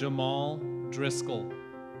Jamal Driscoll.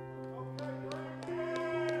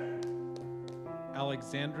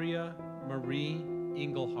 Alexandria Marie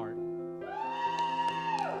Englehart.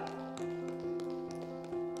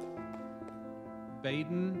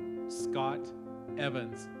 Baden Scott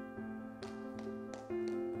Evans.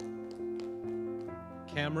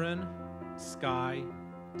 Cameron Sky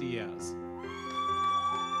Diaz.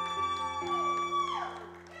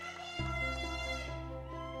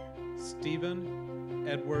 Stephen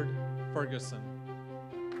Edward Ferguson.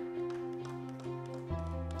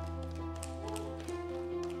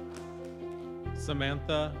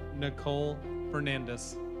 Samantha Nicole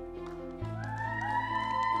Fernandez.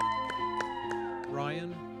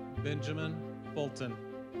 Ryan Benjamin Fulton.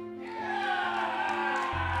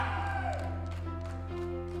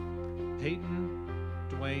 Peyton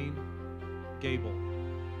Dwayne Gable.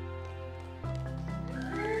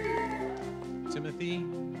 Timothy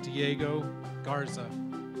Diego Garza.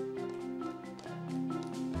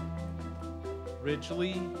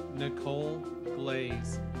 Ridgely Nicole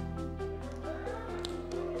Glaze.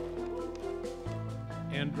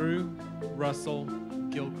 Andrew Russell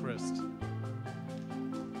Gilchrist.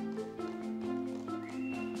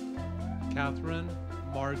 Catherine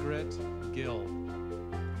Margaret Gill.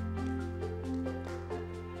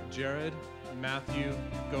 Jared Matthew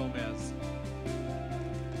Gomez.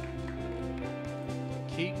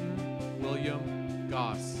 Keaton William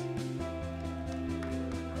Goss.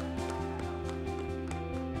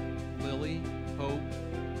 Lily Hope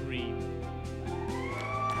Green.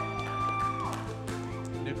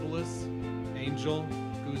 Nicholas Angel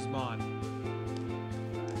Guzman.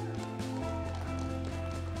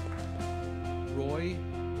 Roy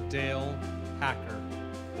Dale Hacker.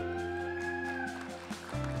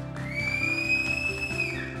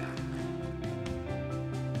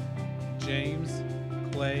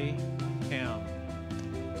 Ray Cam.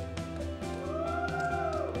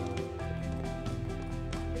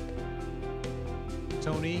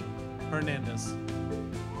 Tony Hernandez.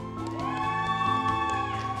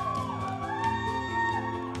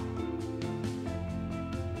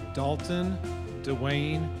 Dalton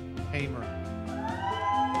Dwayne Hamer.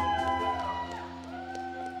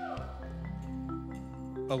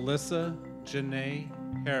 Alyssa Janae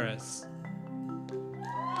Harris.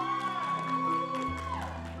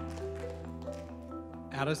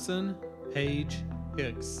 Addison Paige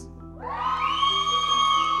Hicks.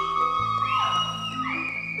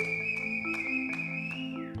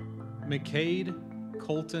 McCade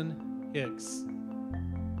Colton Hicks.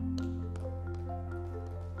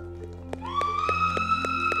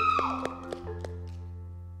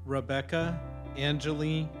 Rebecca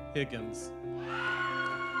Angeline Higgins.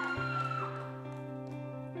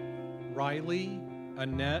 Riley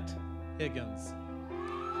Annette Higgins.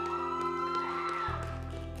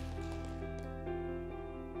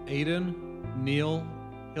 Aiden Neil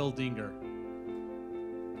Hildinger.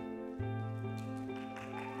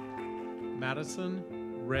 Madison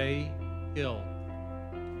Ray Hill.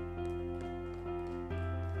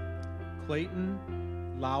 Clayton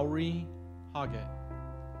Lowry Hoggett.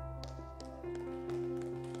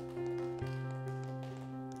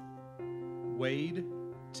 Wade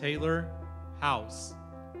Taylor House.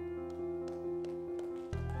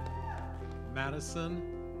 Madison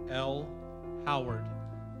L. Howard.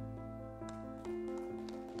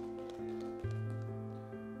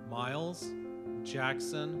 Miles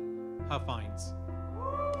Jackson Huffines.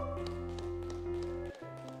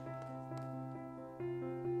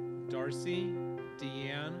 Darcy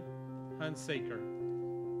Deanne Hunsaker.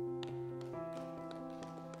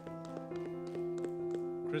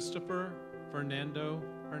 Christopher Fernando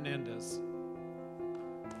Hernandez.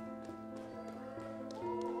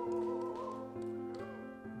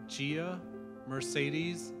 Gia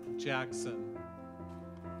Mercedes Jackson.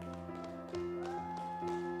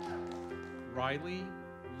 Riley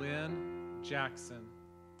Lynn Jackson.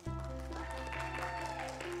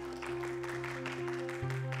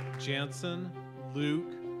 Jansen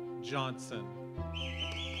Luke Johnson.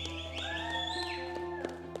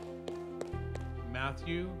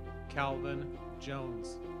 Matthew Calvin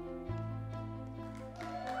Jones.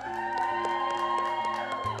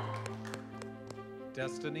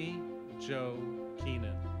 Destiny Joe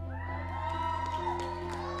Keenan.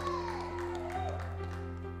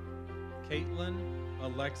 Caitlin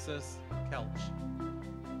Alexis Kelch.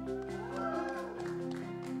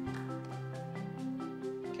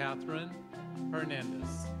 Catherine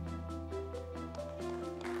Hernandez.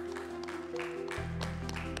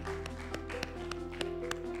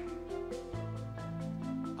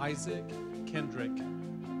 Isaac Kendrick.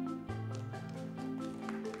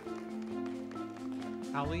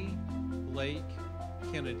 Hallie Blake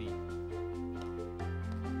Kennedy.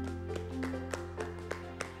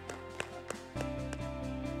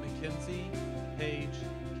 Mackenzie Paige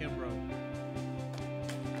Kimbrough.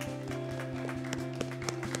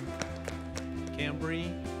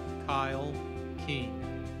 Cambry Kyle King.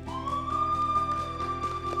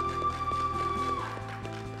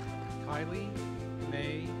 Kylie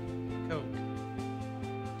May Koch.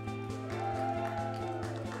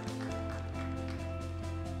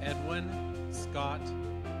 Edwin Scott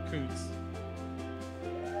Coots.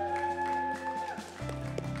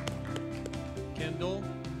 Kendall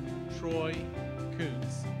Troy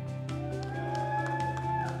Coots.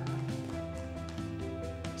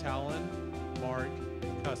 Talon Mark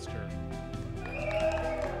Custer.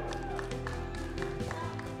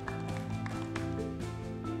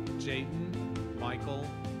 Jaden Michael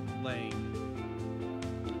Lane.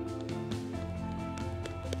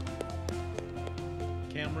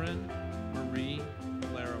 Cameron Marie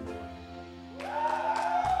Larimore.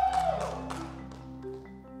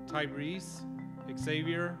 Tyrese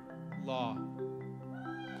Xavier Law.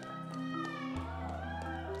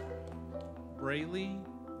 Brayley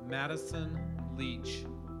Madison Leach.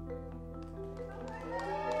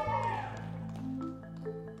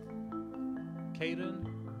 Caden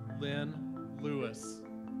Lynn Lewis.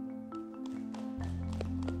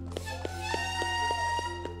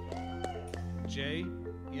 J.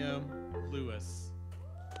 M. Lewis.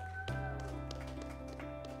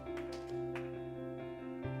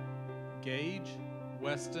 Gage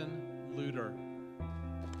Weston Luter.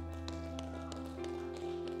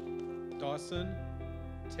 Dawson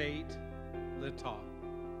Tate Litaw.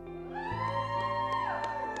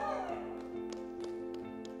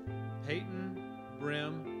 Peyton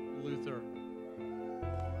Brim Luther.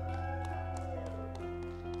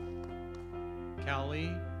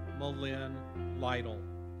 Callie Malin Lytle.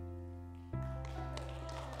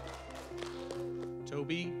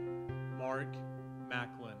 Toby Mark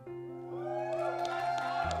Macklin.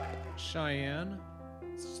 Cheyenne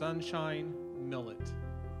Sunshine Millet.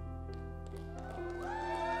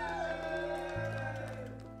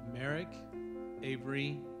 Merrick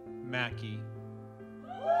Avery Mackey.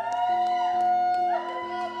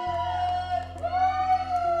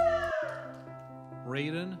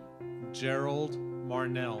 Braden Gerald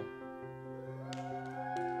Marnell.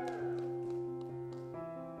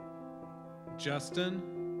 Justin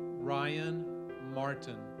Ryan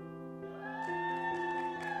Martin.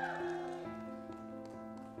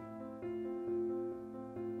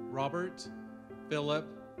 Robert Philip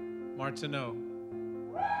Martineau.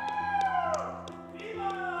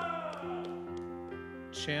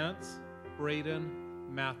 Chance Braden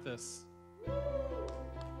Mathis.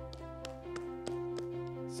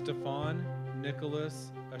 Stefan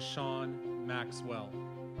Nicholas Ashawn Maxwell.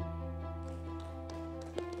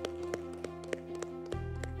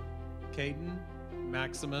 Caden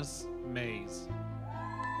Maximus Mays.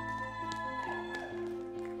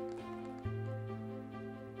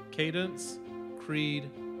 Cadence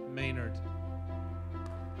Creed Maynard.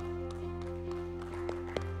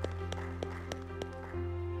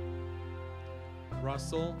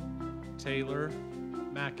 Russell Taylor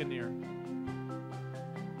McInerney.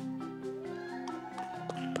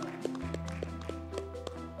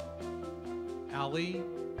 Allie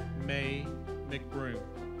Mae McBroom.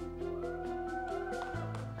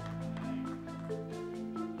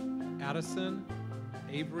 Addison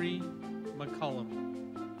Avery McCullum.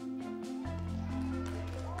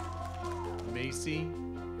 Macy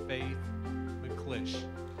Faith McClish.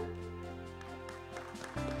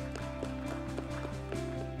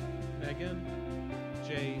 Megan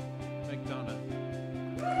J. McDonough.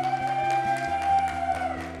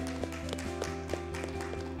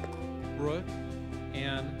 Brooke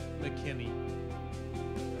Ann McKinney.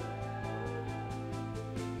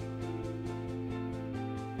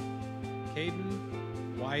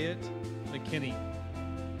 Caden Wyatt McKinney.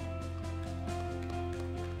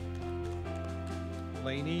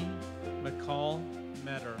 Lainey McCall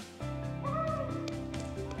Metter.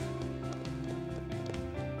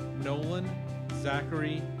 Nolan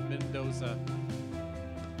Zachary Mendoza.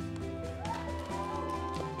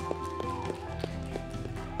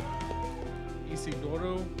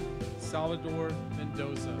 Isidoro Salvador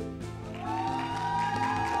Mendoza.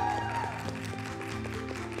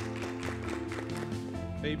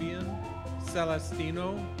 Fabian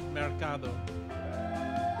Celestino Mercado.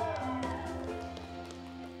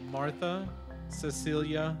 Martha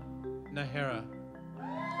Cecilia Nahara.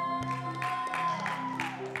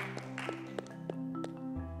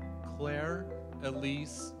 Claire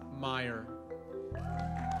Elise Meyer.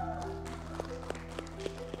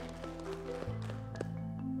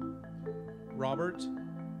 Robert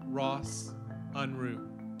Ross Unruh.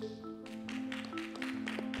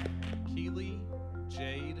 Keely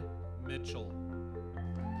Jade Mitchell.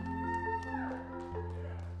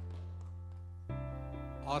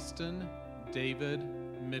 Austin David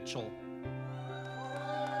Mitchell.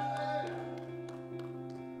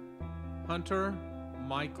 Hunter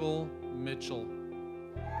Michael Mitchell.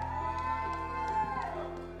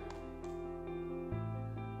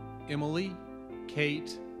 Emily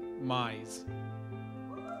Kate Mize.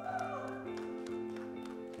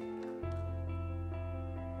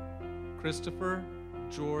 Christopher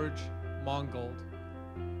George Mongold.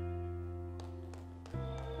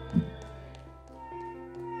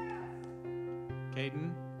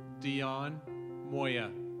 Caden Dion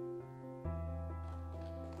Moya.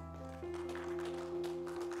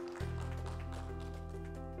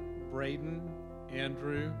 Braden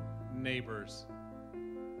Andrew Neighbors.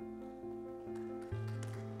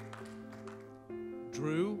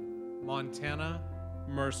 Drew Montana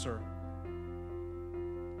Mercer.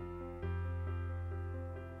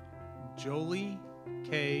 Jolie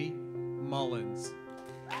K. Mullins.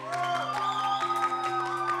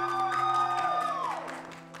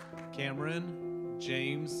 Cameron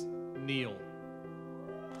James Neal.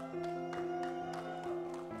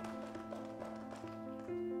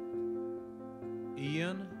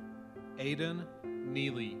 Ian Aiden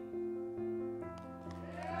Neely.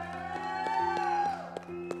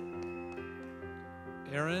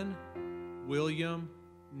 Aaron William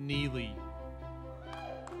Neely.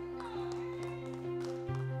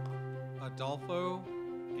 Adolfo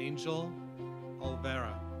Angel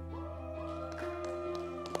Olvera.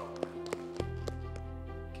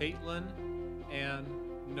 Caitlin Ann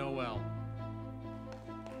Noel.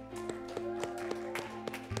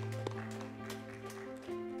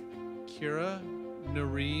 Kira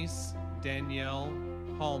Nerese Danielle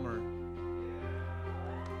Palmer.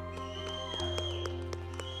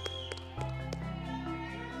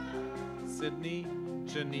 Sydney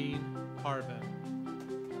Janine Harvin.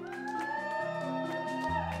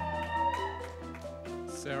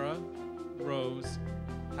 Sarah Rose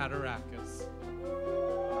Patarakis.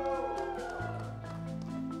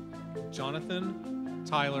 Jonathan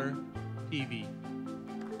Tyler Peavy.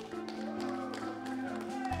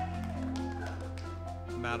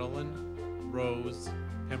 Madeline Rose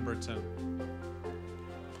Pemberton.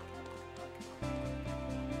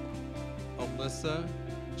 Alyssa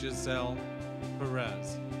Giselle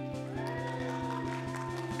Perez.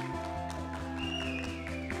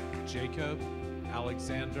 Jacob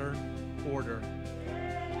Alexander Porter.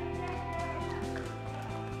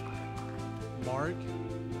 Mark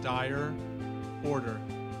Dyer Porter.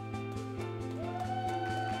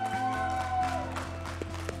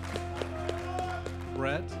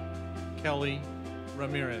 Brett Kelly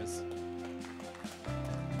Ramirez.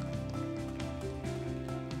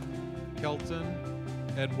 Kelton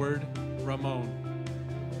Edward Ramon.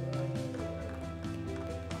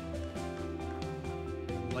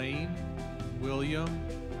 Lane William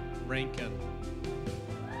Rankin.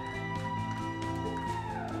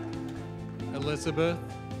 Elizabeth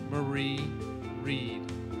Marie Reed.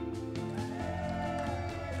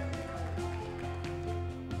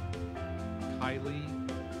 Kylie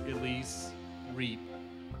Elise Reed.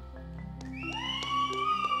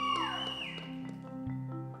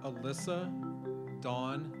 Alyssa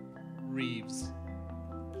Dawn Reeves.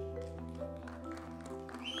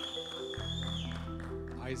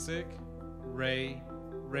 Isaac Ray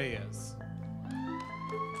Reyes.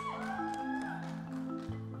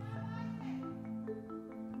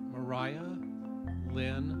 Mariah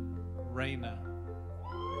Lynn Reyna.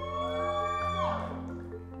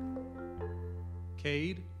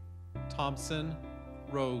 Cade Thompson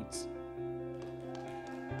Rhodes.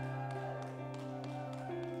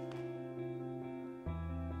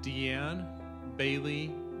 Deanne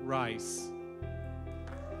Bailey Rice.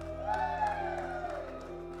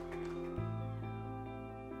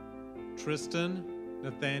 Tristan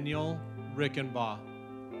Nathaniel Rickenbaugh.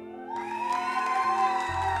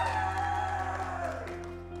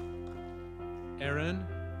 Erin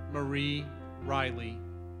Marie Riley.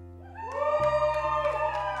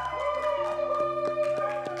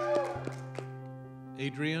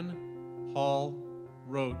 Adrian Paul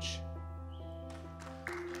Roach.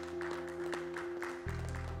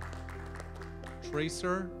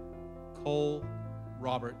 Tracer Cole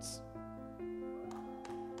Roberts.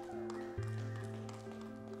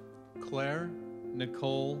 Claire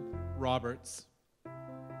Nicole Roberts.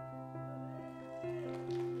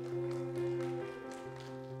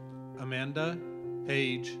 Amanda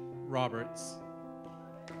Paige Roberts.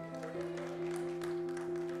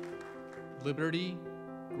 Liberty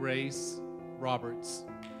Grace Roberts.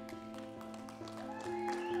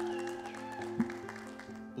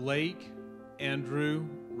 Blake Andrew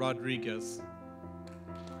Rodriguez.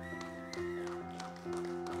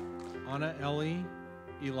 Anna Ellie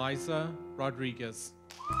Eliza Rodriguez.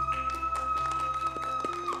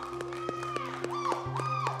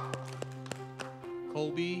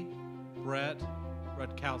 Colby Brett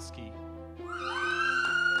Rutkowski.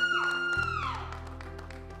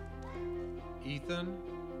 Ethan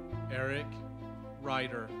Eric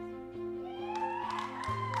Ryder.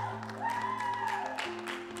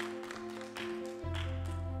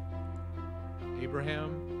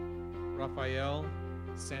 Abraham Rafael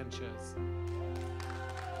Sanchez.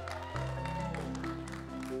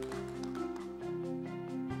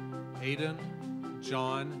 Aiden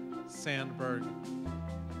John Sandberg.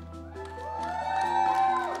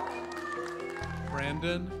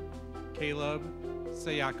 Brandon Caleb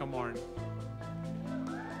Sayakamarn.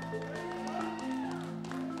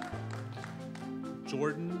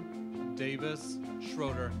 Jordan Davis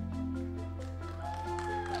Schroeder.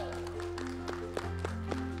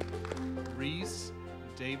 Reese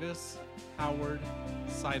Davis Howard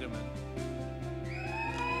Seidemann.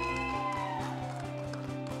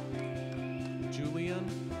 Julian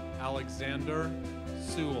Alexander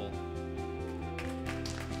Sewell.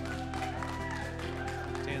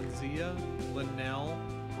 Tanzia Linnell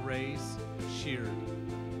Grace Sheard.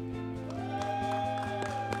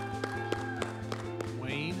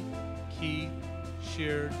 Wayne Keith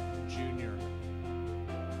Sheard Jr.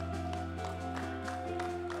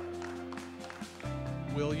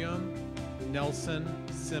 William Nelson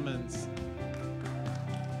Simmons.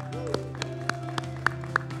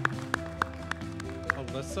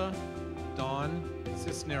 Alyssa Dawn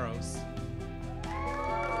Cisneros.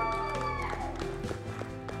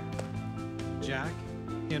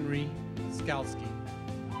 Henry Skalski.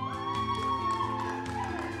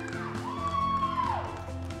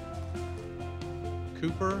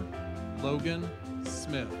 Cooper Logan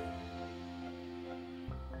Smith.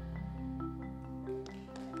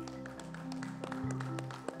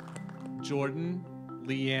 Jordan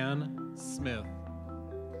Leanne Smith.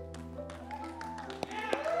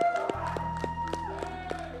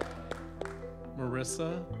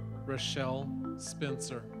 Marissa Rochelle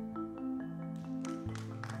Spencer.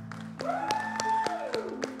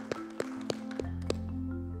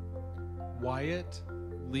 Wyatt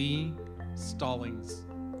Lee Stallings.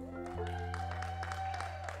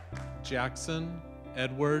 Jackson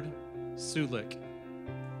Edward Sulik.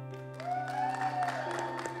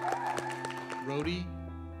 Rhodey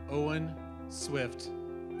Owen Swift.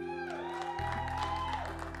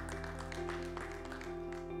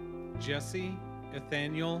 Jesse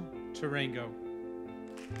Nathaniel Tarango.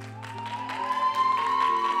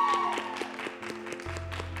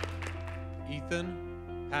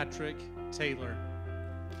 Ethan Patrick Taylor.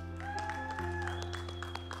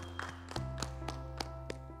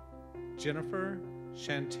 Jennifer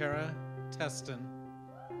Shantara Teston.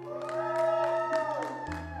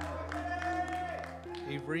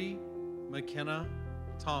 Avery McKenna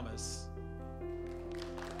Thomas.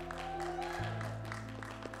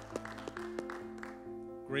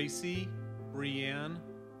 Gracie Brianne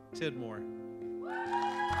Tidmore.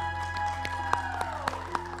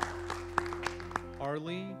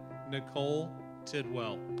 Harley Nicole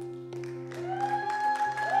Tidwell.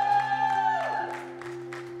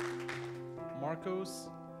 Marcos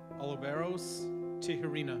Oliveros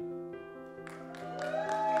Tijerina.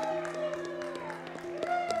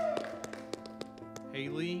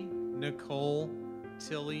 Haley Nicole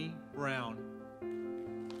Tilly Brown.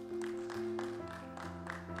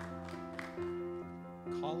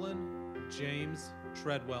 Colin James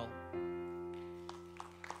Treadwell.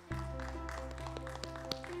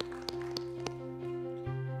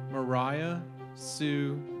 Mariah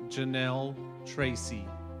Sue Janelle Tracy.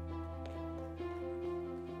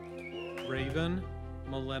 Raven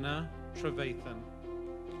Melena Trevathan.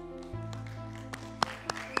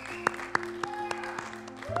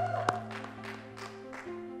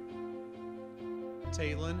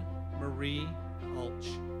 Talon Marie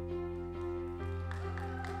Ulch.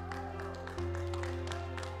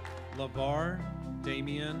 LaVar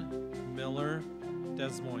Damian Miller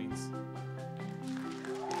Des Moines.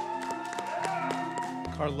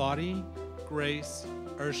 Carlotti Grace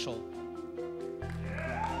Urschel.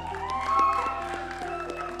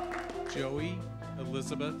 Joey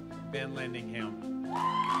Elizabeth Van Landingham.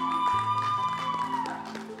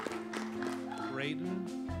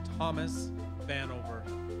 Braden Thomas Vanover.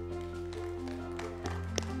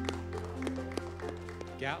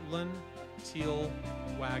 Gatlin Teal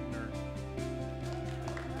Wagner.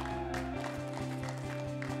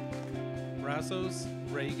 Brazos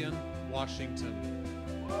Reagan Washington.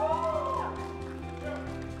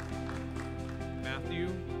 Matthew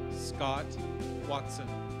Scott Watson.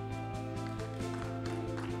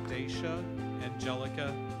 Daisha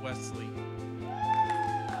Angelica Wesley.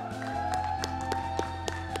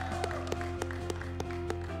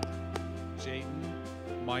 Jaden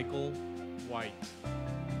Michael White.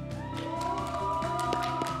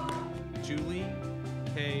 Julie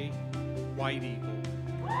K. White Eagle.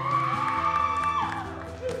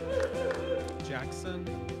 Jackson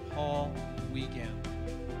Paul Wiegand.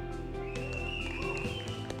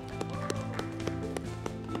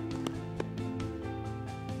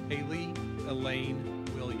 Haley Elaine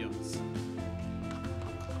Williams.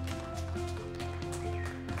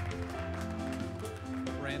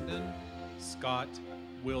 Brandon Scott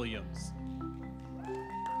Williams.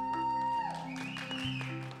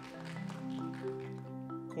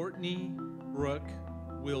 Courtney Brooke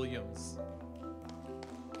Williams.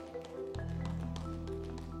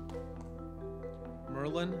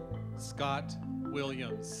 Merlin Scott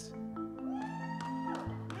Williams.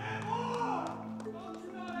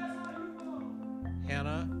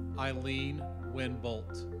 Hannah Eileen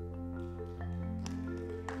Winbolt.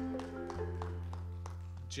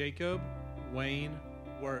 Jacob Wayne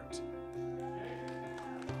Wirt.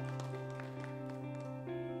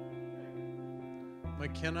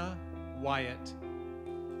 McKenna Wyatt.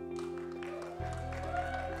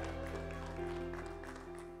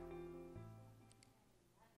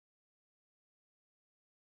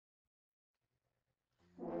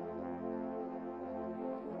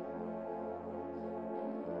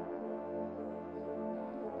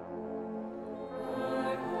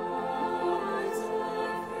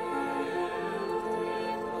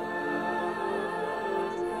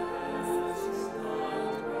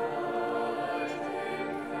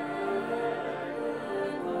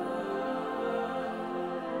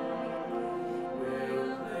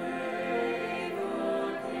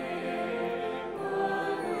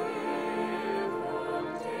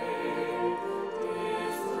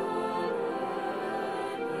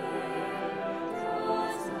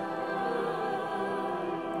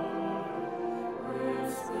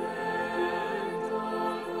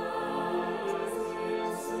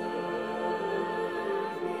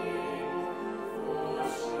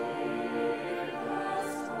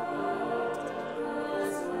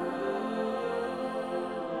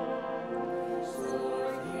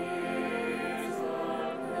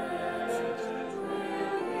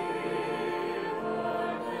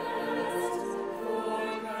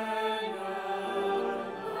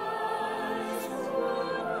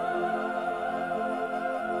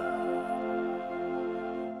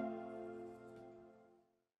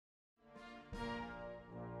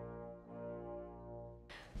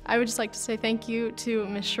 I would just like to say thank you to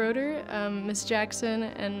Ms. Schroeder, Ms. Jackson,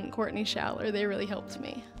 and Courtney Schaller. They really helped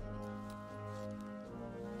me.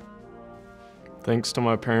 Thanks to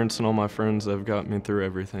my parents and all my friends that have got me through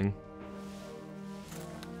everything.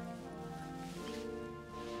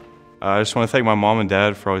 I just want to thank my mom and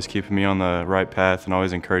dad for always keeping me on the right path and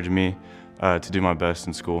always encouraging me to do my best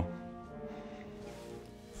in school.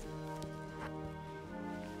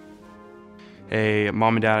 Hey,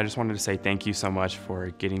 Mom and Dad, I just wanted to say thank you so much for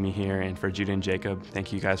getting me here, and for Judah and Jacob,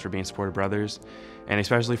 thank you guys for being supportive brothers, and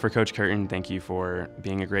especially for Coach Curtin, thank you for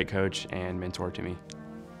being a great coach and mentor to me.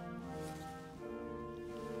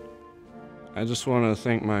 I just want to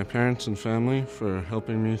thank my parents and family for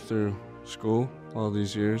helping me through school all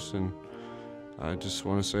these years, and I just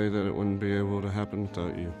want to say that it wouldn't be able to happen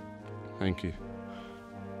without you. Thank you.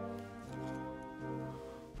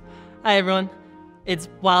 Hi everyone. It's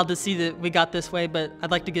wild to see that we got this way, but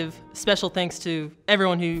I'd like to give special thanks to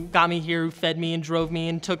everyone who got me here, who fed me and drove me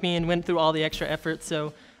and took me and went through all the extra effort.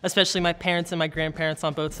 So especially my parents and my grandparents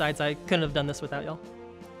on both sides. I couldn't have done this without y'all.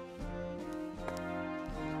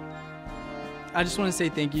 I just want to say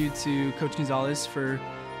thank you to Coach Gonzalez for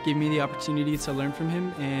giving me the opportunity to learn from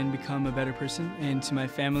him and become a better person, and to my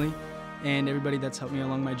family and everybody that's helped me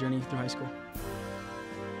along my journey through high school.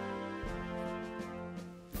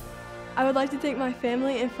 I would like to thank my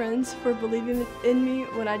family and friends for believing in me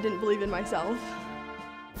when I didn't believe in myself.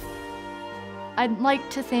 I'd like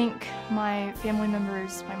to thank my family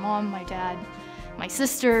members, my mom, my dad, my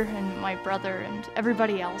sister, and my brother, and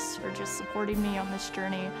everybody else for just supporting me on this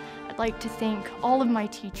journey. I'd like to thank all of my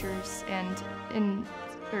teachers, and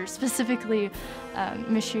specifically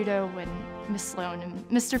Ms. Shudo and Ms. Sloan and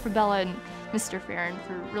Mr. Fabella and Mr. Farron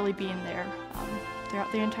for really being there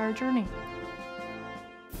throughout the entire journey.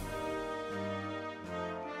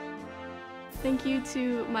 Thank you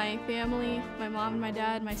to my family, my mom and my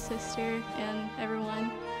dad, my sister, and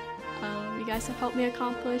everyone. You guys have helped me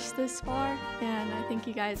accomplish this far, and I thank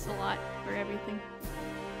you guys a lot for everything.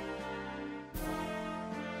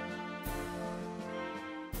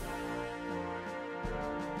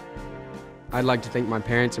 I'd like to thank my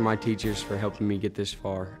parents and my teachers for helping me get this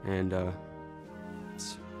far, and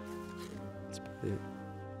that's it.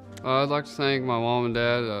 I'd like to thank my mom and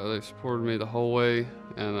dad. They supported me the whole way,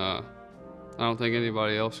 and I don't think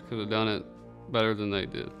anybody else could have done it better than they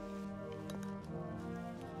did.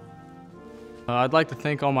 I'd like to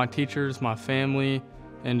thank all my teachers, my family,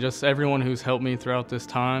 and just everyone who's helped me throughout this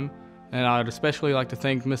time. And I'd especially like to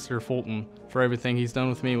thank Mr. Fulton for everything he's done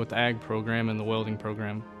with me with the ag program and the welding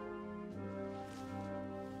program.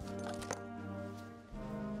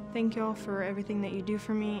 Thank y'all for everything that you do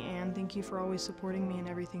for me, and thank you for always supporting me in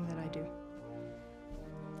everything that I do.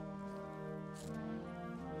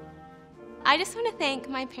 I just want to thank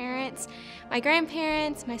my parents, my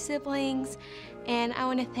grandparents, my siblings, and I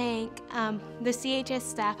want to thank the CHS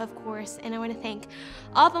staff, of course, and I want to thank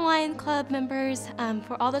all the Lion Club members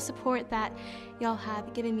for all the support that y'all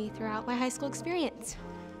have given me throughout my high school experience.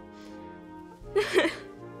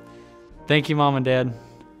 Thank you, Mom and Dad.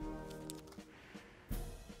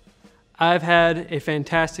 I've had a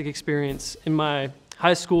fantastic experience in my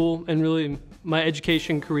high school and really my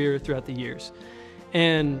education career throughout the years.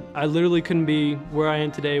 And I literally couldn't be where I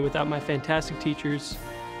am today without my fantastic teachers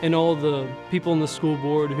and all the people in the school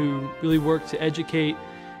board who really work to educate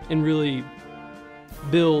and really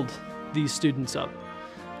build these students up.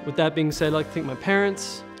 With that being said, I'd like to thank my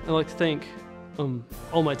parents. I'd like to thank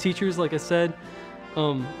all my teachers, like I said,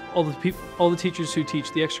 all the teachers who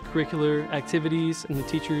teach the extracurricular activities, and the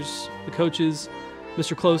teachers, the coaches,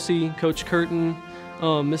 Mr. Closey, Coach Curtin,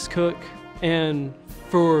 Miss Cook, and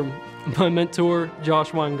for my mentor, Josh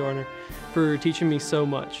Weingartner, for teaching me so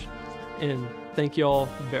much. And thank you all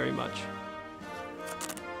very much.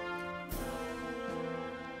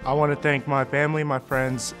 I want to thank my family, my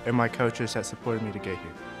friends, and my coaches that supported me to get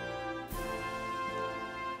here.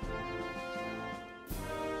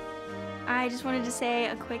 I just wanted to say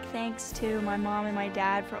a quick thanks to my mom and my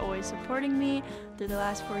dad for always supporting me through the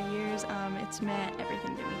last 4 years. It's meant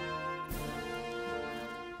everything to me.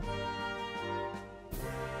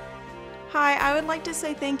 Hi, I would like to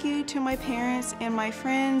say thank you to my parents and my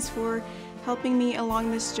friends for helping me along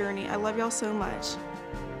this journey. I love y'all so much.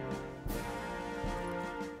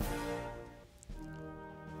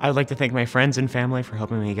 I would like to thank my friends and family for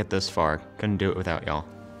helping me get this far. Couldn't do it without y'all.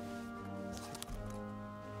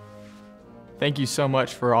 Thank you so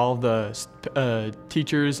much for all the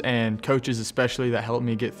teachers and coaches especially that helped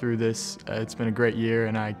me get through this. It's been a great year,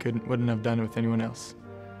 and I wouldn't have done it with anyone else.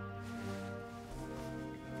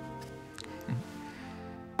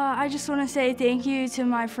 I just want to say thank you to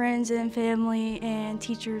my friends and family and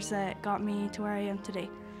teachers that got me to where I am today.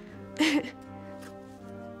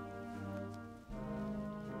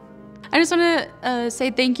 I just want to say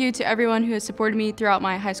thank you to everyone who has supported me throughout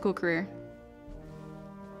my high school career.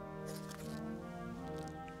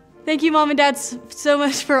 Thank you, Mom and Dad, so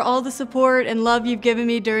much for all the support and love you've given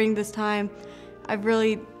me during this time. I've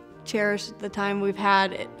really cherished the time we've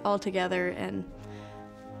had all together, and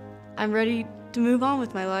I'm ready to move on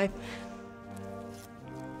with my life.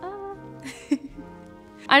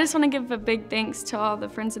 I just want to give a big thanks to all the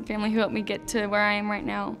friends and family who helped me get to where I am right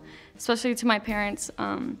now, especially to my parents.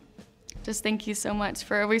 Just thank you so much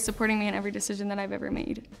for always supporting me in every decision that I've ever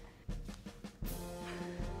made.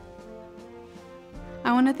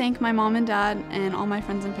 I want to thank my mom and dad and all my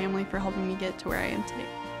friends and family for helping me get to where I am today.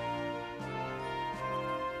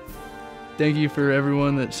 Thank you for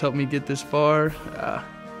everyone that's helped me get this far.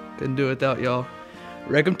 Couldn't do it without y'all.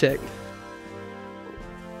 Recum Tech.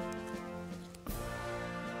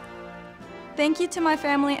 Thank you to my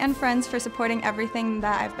family and friends for supporting everything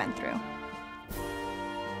that I've been through.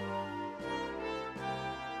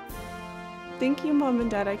 Thank you, Mom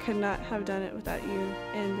and Dad. I could not have done it without you,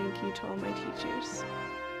 and thank you to all my teachers.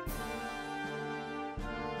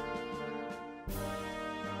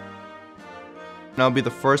 And I'll be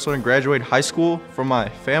the first one to graduate high school from my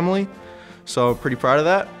family, so I'm pretty proud of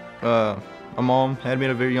that. My mom had me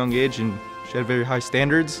at a very young age, and she had very high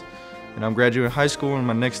standards, and I'm graduating high school, and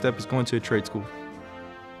my next step is going to a trade school.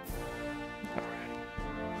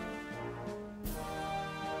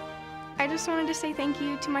 I just wanted to say thank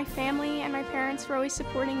you to my family and my parents for always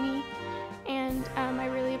supporting me, and I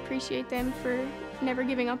really appreciate them for never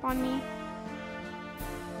giving up on me.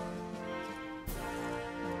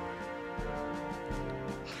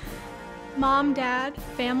 Mom, Dad,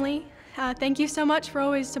 family, thank you so much for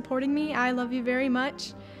always supporting me. I love you very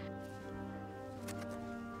much.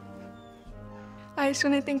 I just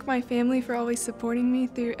want to thank my family for always supporting me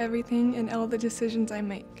through everything and all the decisions I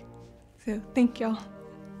make. So, thank y'all.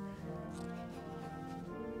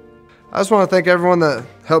 I just want to thank everyone that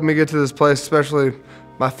helped me get to this place, especially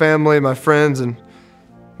my family, my friends, and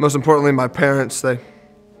most importantly, my parents. I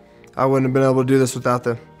wouldn't have been able to do this without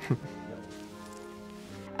them.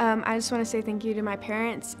 I just want to say thank you to my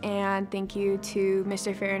parents, and thank you to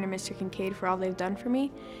Mr. Farron and Mr. Kincaid for all they've done for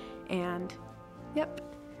me. And, yep.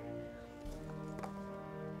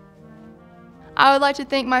 I would like to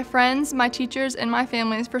thank my friends, my teachers, and my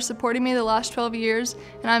families for supporting me the last 12 years,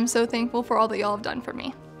 and I'm so thankful for all that y'all have done for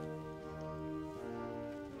me.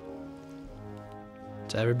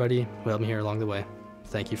 To everybody who helped me here along the way,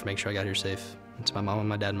 thank you for making sure I got here safe. And to my mom and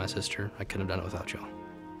my dad and my sister, I couldn't have done it without y'all.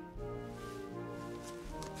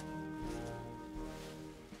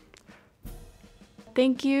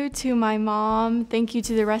 Thank you to my mom. Thank you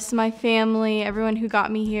to the rest of my family, everyone who got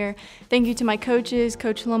me here. Thank you to my coaches,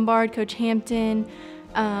 Coach Lombard, Coach Hampton.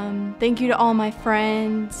 Thank you to all my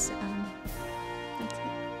friends. That's it.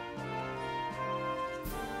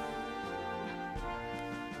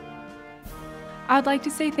 I'd like to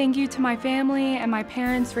say thank you to my family and my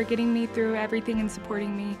parents for getting me through everything and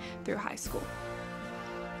supporting me through high school.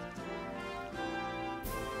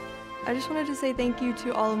 I just wanted to say thank you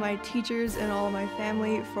to all of my teachers and all of my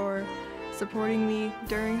family for supporting me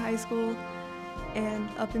during high school and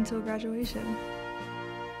up until graduation.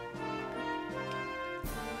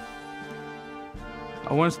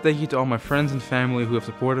 I want to thank you to all my friends and family who have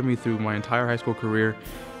supported me through my entire high school career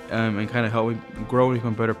and kind of helped me grow and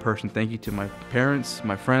become a better person. Thank you to my parents,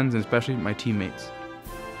 my friends, and especially my teammates.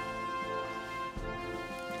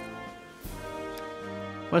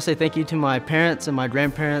 I want to say thank you to my parents and my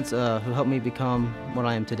grandparents who helped me become what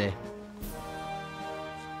I am today.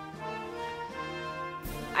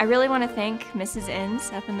 I really want to thank Mrs. Inns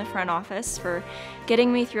up in the front office for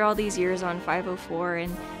getting me through all these years on 504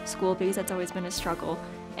 and school, because that's always been a struggle,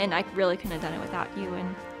 and I really couldn't have done it without you.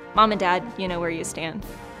 And Mom and Dad, you know where you stand.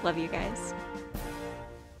 Love you guys.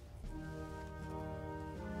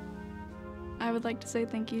 I would like to say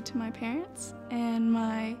thank you to my parents and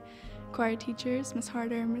my choir teachers, Miss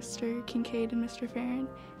Harder, Mr. Kincaid, and Mr. Farron,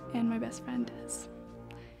 and my best friend, Des.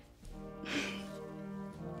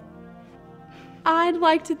 I'd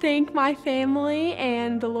like to thank my family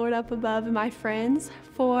and the Lord up above and my friends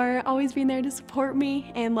for always being there to support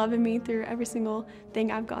me and loving me through every single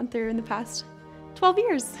thing I've gone through in the past 12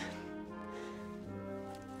 years.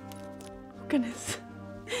 Oh, goodness.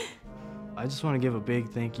 I just want to give a big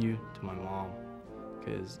thank you to my mom,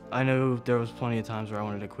 because I know there was plenty of times where I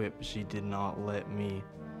wanted to quit, but she did not let me.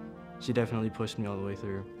 She definitely pushed me all the way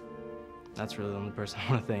through. That's really the only person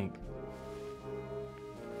I want to thank.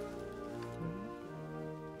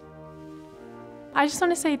 I just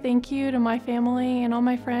want to say thank you to my family and all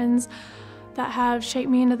my friends that have shaped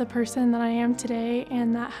me into the person that I am today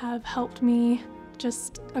and that have helped me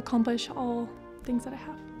just accomplish all things that I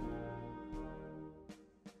have.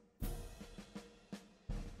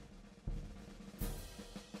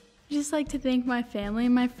 I'd just like to thank my family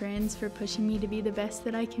and my friends for pushing me to be the best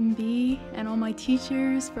that I can be, and all my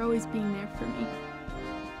teachers for always being there for me.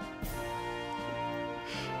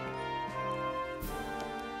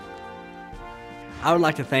 I would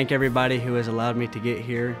like to thank everybody who has allowed me to get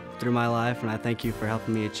here through my life, and I thank you for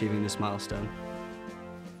helping me achieving this milestone.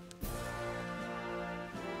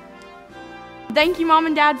 Thank you, Mom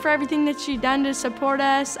and Dad, for everything that you've done to support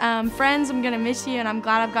us. Friends, I'm gonna miss you, and I'm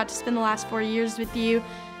glad I've got to spend the last 4 years with you.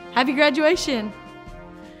 Happy graduation.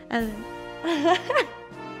 And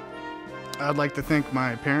I'd like to thank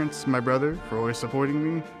my parents, my brother, for always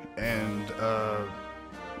supporting me, and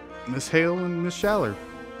Miss Hale and Miss Schaller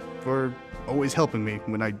for always helping me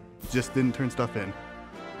when I just didn't turn stuff in.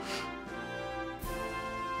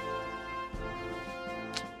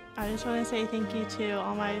 I just want to say thank you to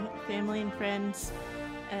all my family and friends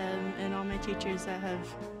and all my teachers that have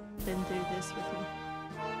been through this with me.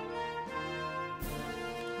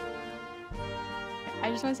 I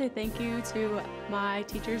just want to say thank you to my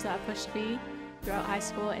teachers that pushed me throughout high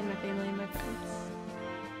school and my family and my friends.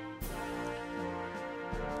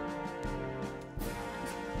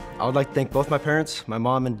 I would like to thank both my parents, my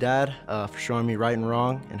mom and dad, for showing me right and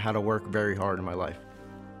wrong and how to work very hard in my life.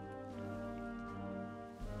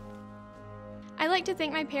 I'd like to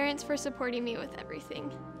thank my parents for supporting me with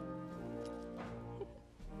everything.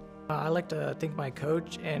 I'd like to thank my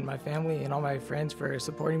coach and my family and all my friends for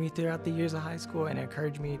supporting me throughout the years of high school and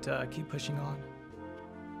encourage me to keep pushing on.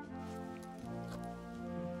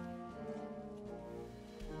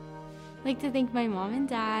 I'd like to thank my mom and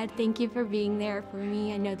dad. Thank you for being there for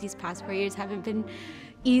me. I know these past 4 years haven't been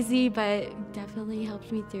easy, but definitely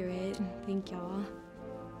helped me through it. Thank y'all.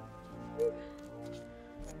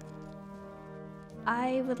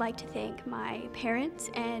 I would like to thank my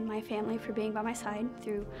parents and my family for being by my side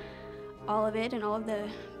through all of it and all of the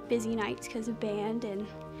busy nights because of band and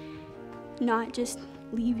not just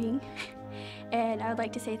leaving. And I would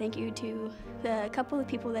like to say thank you to the couple of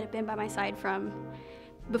people that have been by my side from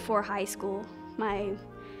before high school, my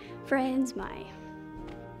friends,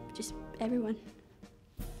 just everyone.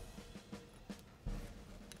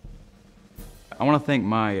 I want to thank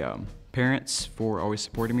my parents for always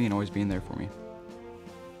supporting me and always being there for me.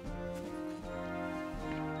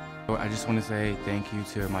 I just want to say thank you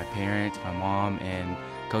to my parents, my mom, and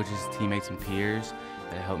coaches, teammates, and peers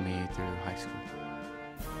that helped me through high school.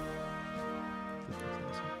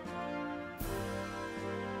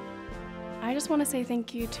 I just want to say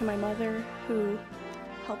thank you to my mother who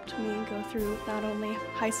helped me go through not only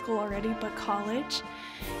high school already, but college,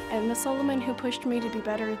 and Miss Solomon who pushed me to be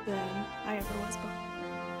better than I ever was before.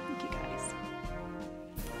 Thank you guys.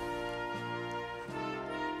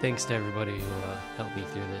 Thanks to everybody who helped me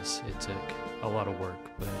through this. It took a lot of work,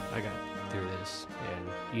 but I got through this, and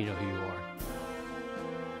you know who you are.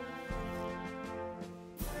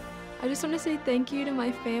 I just want to say thank you to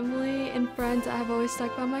my family and friends that have always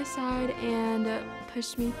stuck by my side and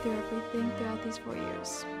pushed me through everything throughout these 4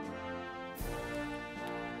 years.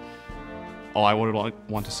 All I would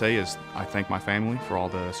want to say is I thank my family for all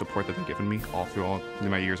the support that they've given me all through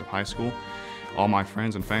my years of high school. All my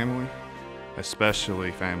friends and family,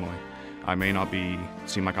 especially family. I may not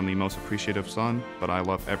seem like I'm the most appreciative son, but I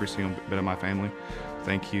love every single bit of my family.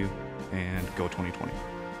 Thank you, and go 2020.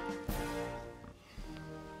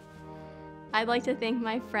 I'd like to thank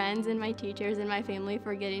my friends and my teachers and my family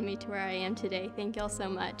for getting me to where I am today. Thank y'all so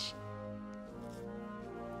much.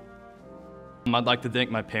 I'd like to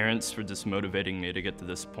thank my parents for just motivating me to get to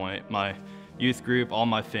this point. My youth group, all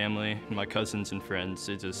my family, my cousins and friends,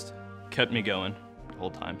 it just kept me going the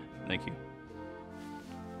whole time. Thank you.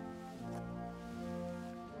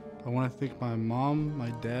 I want to thank my mom, my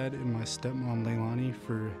dad, and my stepmom, Leilani,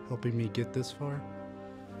 for helping me get this far.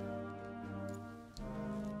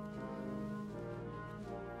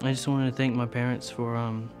 I just wanted to thank my parents for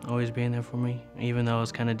always being there for me, even though it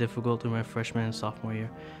was kind of difficult through my freshman and sophomore year.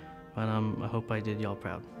 But I hope I did y'all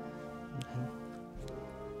proud.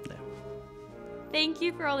 Thank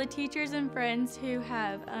you for all the teachers and friends who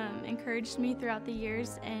have encouraged me throughout the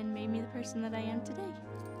years and made me the person that I am today.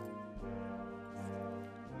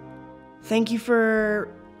 Thank you for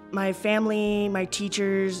my family, my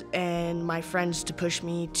teachers, and my friends to push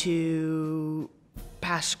me to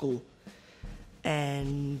pass school.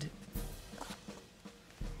 And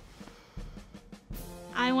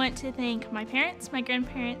I want to thank my parents, my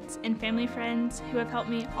grandparents, and family friends who have helped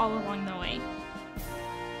me all along the way.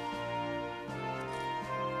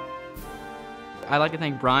 I'd like to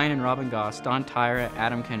thank Brian and Robin Goss, Don Tyra,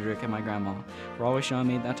 Adam Kendrick, and my grandma for always showing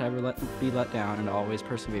me not to ever be let down and to always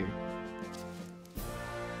persevere.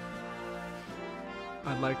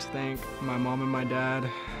 I'd like to thank my mom and my dad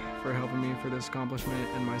for helping me for this accomplishment,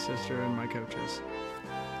 and my sister and my coaches.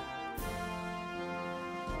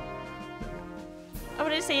 I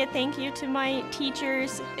want to say a thank you to my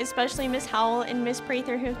teachers, especially Miss Howell and Miss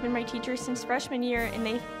Prather, who have been my teachers since freshman year, and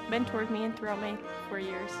they've mentored me and throughout my 4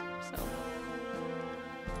 years. So.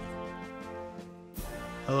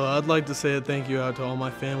 Hello, I'd like to say a thank you out to all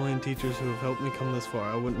my family and teachers who have helped me come this far.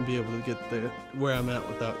 I wouldn't be able to get there where I'm at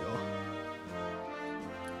without y'all.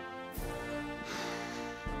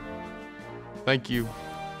 Thank you,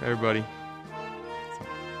 everybody.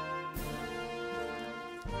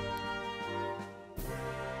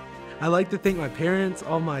 I'd like to thank my parents,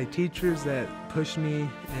 all my teachers that pushed me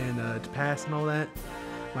and to pass and all that.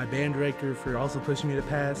 My band director for also pushing me to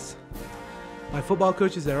pass. My football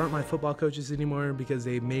coaches that aren't my football coaches anymore because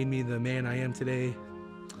they made me the man I am today.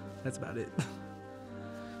 That's about it.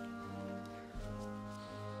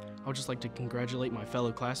 I would just like to congratulate my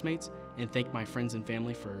fellow classmates and thank my friends and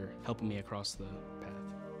family for helping me across the path.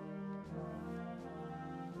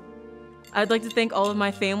 I'd like to thank all of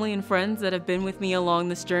my family and friends that have been with me along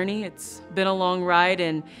this journey. It's been a long ride,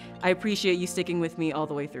 and I appreciate you sticking with me all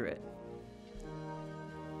the way through it.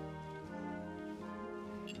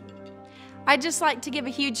 I'd just like to give a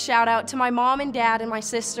huge shout out to my mom and dad and my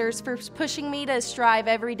sisters for pushing me to strive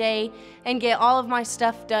every day and get all of my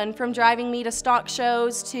stuff done, from driving me to stock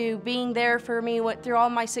shows to being there for me through all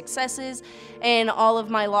my successes and all of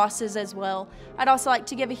my losses as well. I'd also like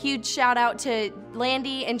to give a huge shout out to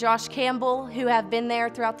Landy and Josh Campbell, who have been there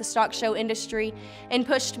throughout the stock show industry and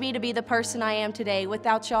pushed me to be the person I am today.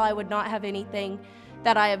 Without y'all, I would not have anything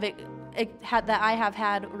that I have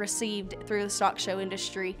had received through the stock show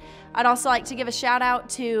industry. I'd also like to give a shout out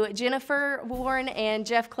to Jennifer Warren and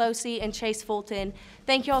Jeff Closey and Chase Fulton.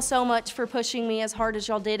 Thank y'all so much for pushing me as hard as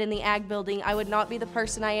y'all did in the ag building. I would not be the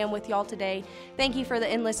person I am with y'all today. Thank you for the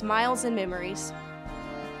endless miles and memories.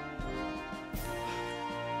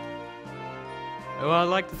 Well, I'd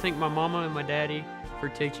like to thank my mama and my daddy for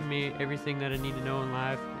teaching me everything that I need to know in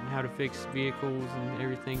life, and how to fix vehicles and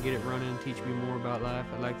everything, get it running, and teach me more about life.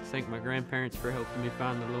 I'd like to thank my grandparents for helping me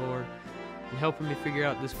find the Lord and helping me figure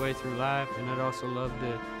out this way through life. And I'd also love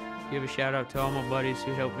to give a shout out to all my buddies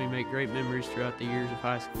who helped me make great memories throughout the years of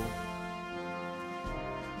high school.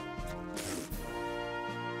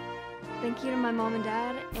 Thank you to my mom and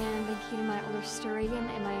dad, and thank you to my older sister Reagan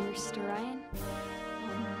and my younger sister Ryan.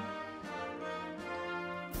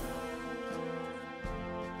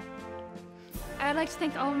 I'd like to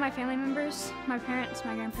thank all of my family members, my parents,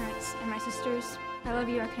 my grandparents, and my sisters. I love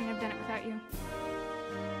you. I couldn't have done it without you.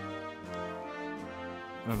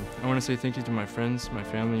 I want to say thank you to my friends, my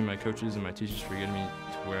family, my coaches, and my teachers for getting me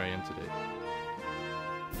to where I am today.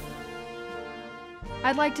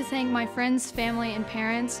 I'd like to thank my friends, family, and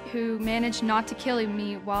parents who managed not to kill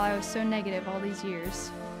me while I was so negative all these years.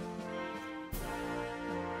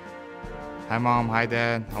 Hi Mom, hi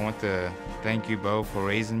Dad. I want to thank you both for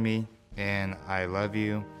raising me, and I love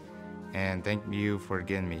you, and thank you for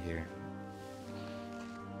getting me here.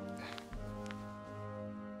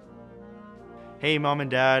 Hey Mom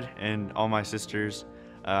and Dad and all my sisters.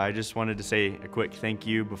 I just wanted to say a quick thank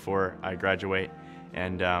you before I graduate,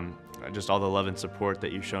 and just all the love and support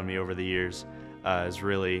that you've shown me over the years has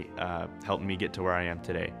really helped me get to where I am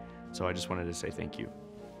today. So I just wanted to say thank you.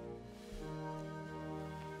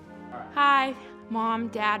 Hi, Mom,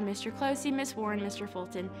 Dad, Mr. Closey, Miss Warren, Mr.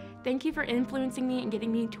 Fulton. Thank you for influencing me and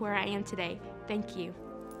getting me to where I am today. Thank you.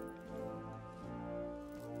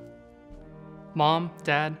 Mom,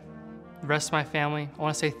 Dad, the rest of my family, I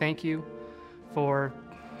want to say thank you for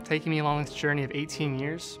taking me along this journey of 18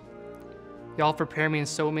 years. Y'all prepare me in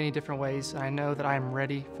so many different ways, and I know that I am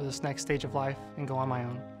ready for this next stage of life and go on my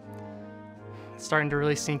own. It's starting to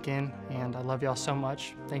really sink in, and I love y'all so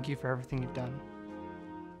much. Thank you for everything you've done.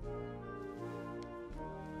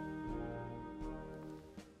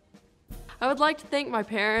 I would like to thank my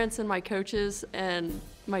parents and my coaches and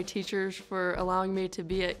my teachers for allowing me to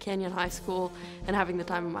be at Canyon High School and having the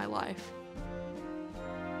time of my life.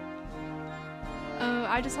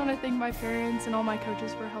 I just want to thank my parents and all my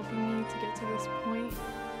coaches for helping me to get to this point.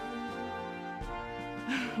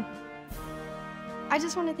 I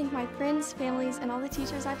just want to thank my friends, families, and all the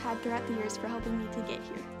teachers I've had throughout the years for helping me to get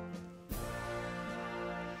here.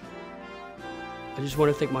 I just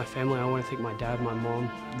want to thank my family. I want to thank my dad and my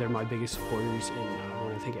mom. They're my biggest supporters, and I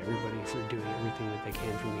want to thank everybody for doing everything that they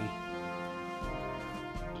can for me.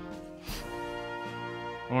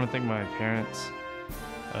 I want to thank my parents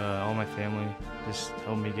all my family just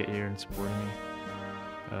helping me get here and supporting me.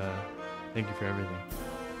 Thank you for everything.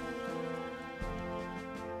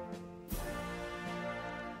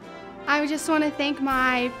 I just want to thank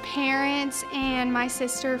my parents and my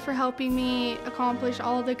sister for helping me accomplish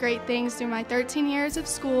all of the great things through my 13 years of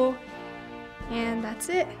school, and that's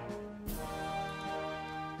it.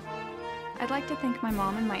 I'd like to thank my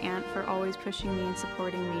mom and my aunt for always pushing me and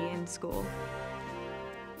supporting me in school.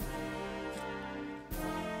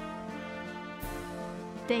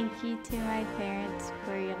 Thank you to my parents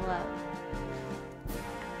for your love.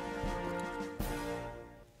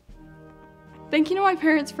 Thank you to my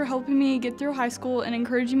parents for helping me get through high school and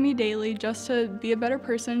encouraging me daily just to be a better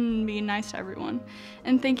person and be nice to everyone.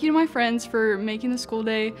 And thank you to my friends for making the school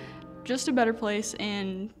day just a better place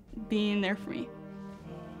and being there for me.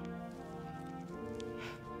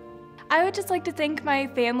 I would just like to thank my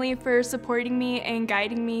family for supporting me and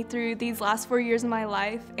guiding me through these last 4 years of my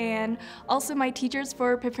life, and also my teachers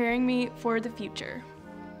for preparing me for the future.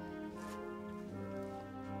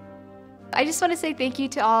 I just want to say thank you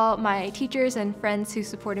to all my teachers and friends who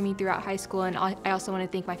supported me throughout high school, and I also want to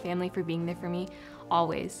thank my family for being there for me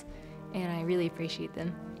always, and I really appreciate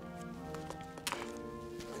them.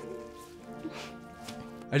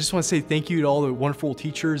 I just want to say thank you to all the wonderful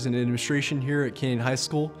teachers and administration here at Canyon High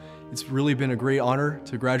School. It's really been a great honor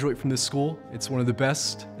to graduate from this school. It's one of the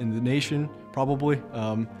best in the nation, probably,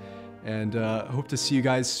 and I hope to see you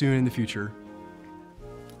guys soon in the future.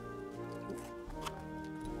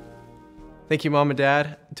 Thank you, Mom and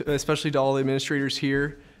Dad, especially to all the administrators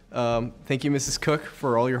here. Thank you, Mrs. Cook,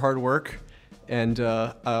 for all your hard work, and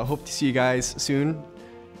I hope to see you guys soon.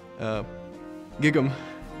 Gig 'em.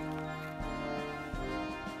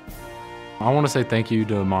 I want to say thank you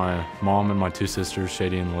to my mom and my two sisters,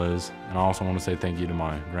 Shady and Liz, and I also want to say thank you to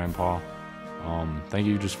my grandpa. Thank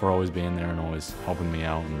you just for always being there and always helping me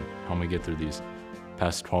out and helping me get through these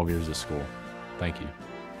past 12 years of school. Thank you.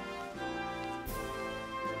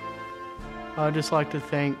 I'd just like to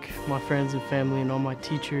thank my friends and family and all my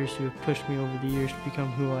teachers who have pushed me over the years to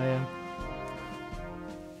become who I am.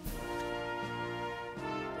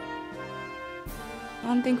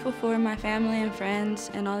 I'm thankful for my family and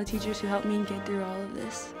friends and all the teachers who helped me get through all of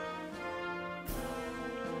this.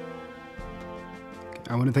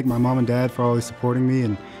 I want to thank my mom and dad for always supporting me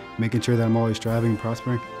and making sure that I'm always striving and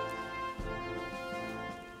prospering.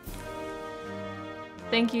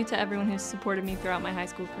 Thank you to everyone who's supported me throughout my high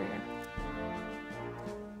school career.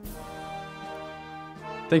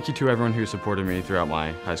 Thank you to everyone who supported me throughout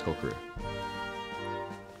my high school career.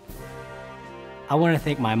 I want to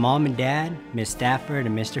thank my mom and dad, Miss Stafford,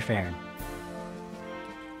 and Mr. Farron.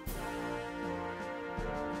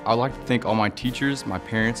 I'd like to thank all my teachers, my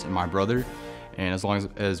parents, and my brother, and as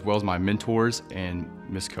well as my mentors and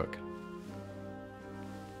Miss Cook.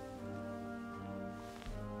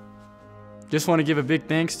 Just want to give a big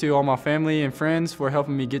thanks to all my family and friends for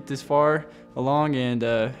helping me get this far along, and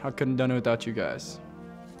I couldn't have done it without you guys.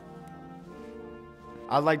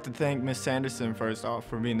 I'd like to thank Miss Sanderson first off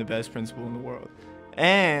for being the best principal in the world,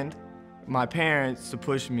 and my parents to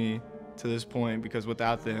push me to this point, because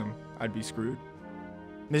without them I'd be screwed.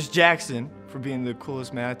 Miss Jackson for being the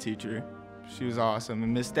coolest math teacher. She was awesome.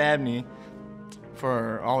 And Miss Dabney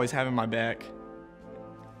for always having my back.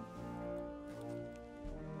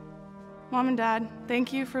 Mom and Dad,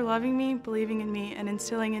 thank you for loving me, believing in me, and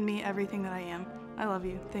instilling in me everything that I am. I love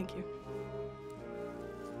you. Thank you.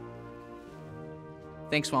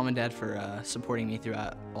 Thanks, Mom and Dad, for supporting me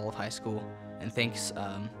throughout all of high school, and thanks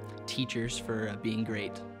teachers for being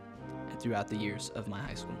great throughout the years of my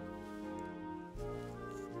high school.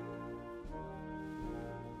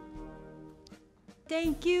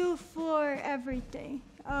 Thank you for everything,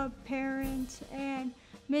 parents and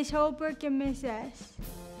Miss Holbrook and Miss S.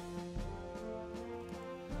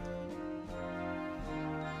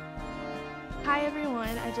 Hi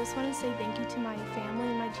everyone, I just want to say thank you to my family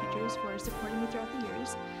and my teachers for supporting me throughout the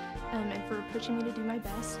years and for pushing me to do my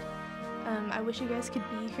best. I wish you guys could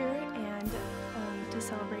be here and to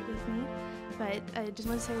celebrate with me, but I just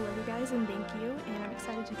want to say I love you guys and thank you, and I'm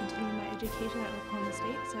excited to continue my education at Oklahoma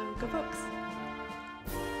State, so go Folks!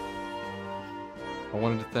 I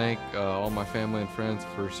wanted to thank all my family and friends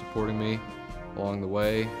for supporting me along the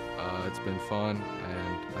way. It's been fun,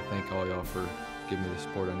 and I thank all y'all for giving me the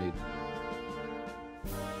support I need.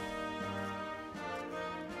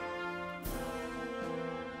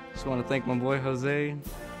 Just want to thank my boy Jose,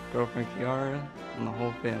 girlfriend Kiara, and the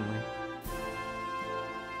whole family.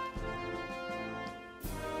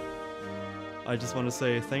 I just want to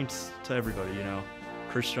say thanks to everybody,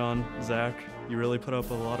 Christian, Zach, you really put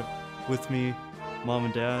up a lot with me Mom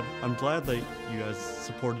and Dad, I'm glad that you guys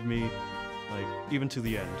supported me, like, even to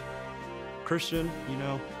the end. Christian, you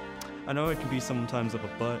know, I know it can be sometimes of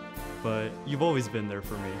a but you've always been there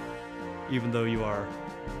for me, even though you are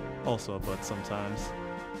also a butt sometimes.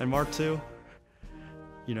 And Mark too,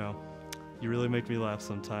 you know, you really make me laugh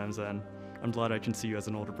sometimes, and I'm glad I can see you as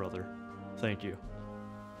an older brother. Thank you.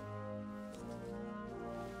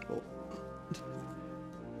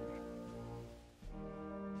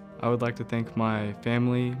 I would like to thank my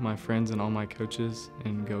family, my friends, and all my coaches,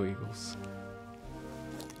 and go Eagles.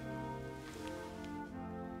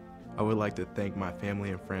 I would like to thank my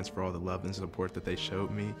family and friends for all the love and support that they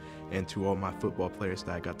showed me, and to all my football players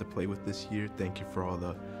that I got to play with this year, thank you for all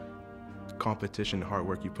the competition and hard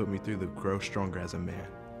work you put me through to grow stronger as a man.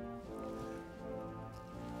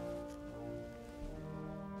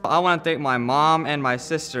 I want to thank my mom and my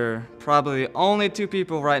sister, probably the only two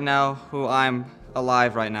people right now who I'm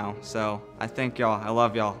alive right now. So I thank y'all. I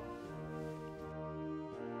love y'all.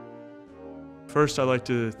 First, I'd like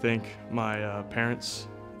to thank my parents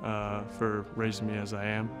for raising me as I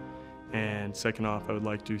am. And second off, I would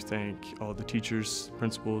like to thank all the teachers,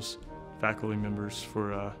 principals, faculty members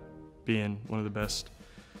for being one of the best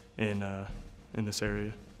in this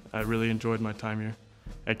area. I really enjoyed my time here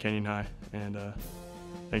at Canyon High, and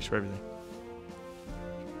thanks for everything.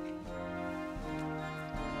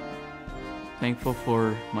 Thankful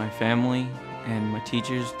for my family and my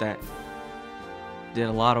teachers that did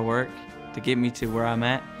a lot of work to get me to where I'm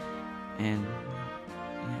at, and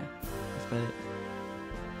yeah, that's about it.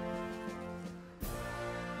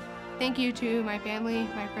 Thank you to my family,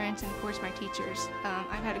 my friends, and of course my teachers.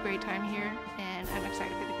 I've had a great time here, and I'm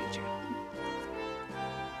excited for the future.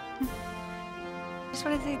 I just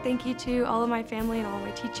want to say thank you to all of my family and all of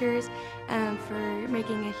my teachers for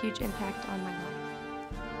making a huge impact on my life.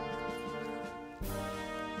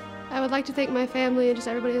 I would like to thank my family and just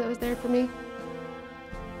everybody that was there for me.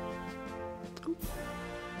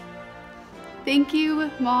 Thank you,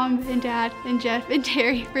 Mom and Dad and Jeff and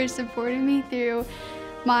Terry, for supporting me through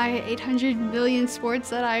my 800 million sports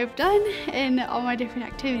that I've done and all my different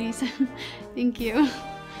activities. Thank you.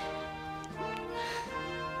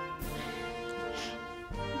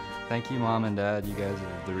 Thank you, Mom and Dad. You guys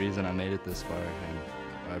are the reason I made it this far, and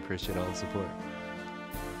I appreciate all the support.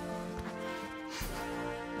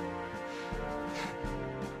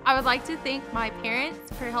 I would like to thank my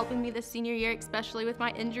parents for helping me this senior year, especially with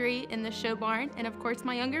my injury in the show barn, and of course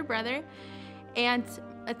my younger brother. And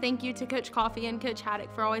a thank you to Coach Coffey and Coach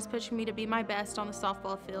Haddock for always pushing me to be my best on the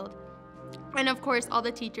softball field. And of course all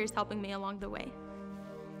the teachers helping me along the way.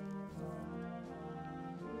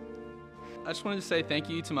 I just wanted to say thank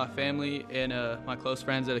you to my family and my close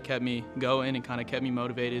friends that have kept me going and kind of kept me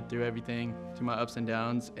motivated through everything, through my ups and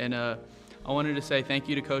downs. And I wanted to say thank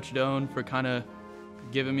you to Coach Doan for kind of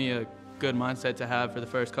giving me a good mindset to have for the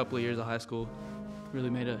first couple of years of high school. Really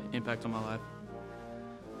made an impact on my life.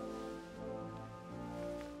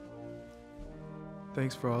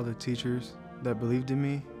 Thanks for all the teachers that believed in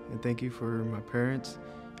me, and thank you for my parents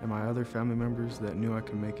and my other family members that knew I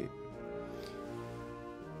could make it.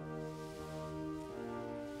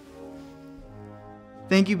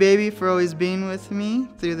 Thank you, baby, for always being with me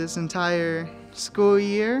through this entire school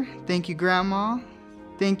year. Thank you, Grandma.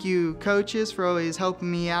 Thank you, coaches, for always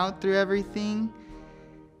helping me out through everything.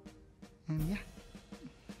 And yeah,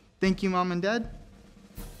 thank you, Mom and Dad.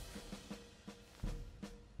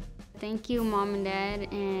 Thank you, Mom and Dad,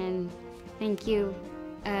 and thank you,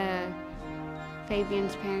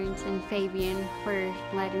 Fabian's parents and Fabian for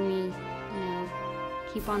letting me,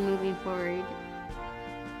 keep on moving forward.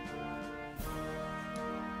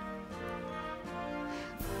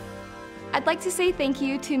 I'd like to say thank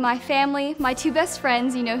you to my family, my two best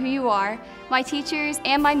friends, you know who you are, my teachers,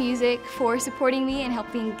 and my music for supporting me and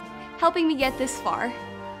helping me get this far.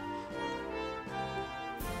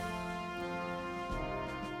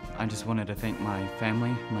 I just wanted to thank my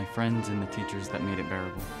family, my friends, and the teachers that made it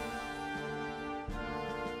bearable.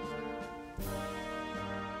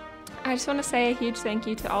 I just want to say a huge thank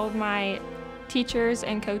you to all of my teachers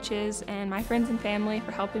and coaches and my friends and family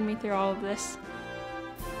for helping me through all of this.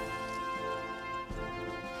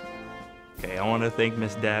 Okay, I want to thank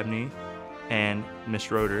Miss Dabney and Miss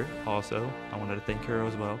Schroeder also. I wanted to thank her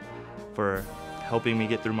as well for helping me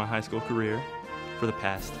get through my high school career for the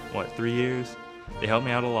past, 3 years? They helped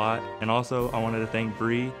me out a lot. And also, I wanted to thank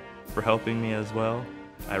Bree for helping me as well.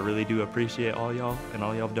 I really do appreciate all y'all and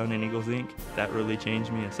all y'all have done in Eagles Inc. That really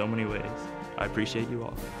changed me in so many ways. I appreciate you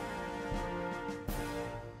all.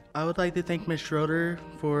 I would like to thank Miss Schroeder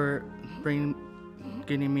for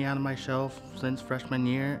getting me out of my shell since freshman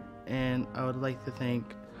year. And I would like to thank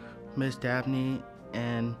Miss Dabney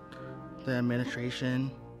and the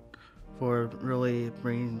administration for really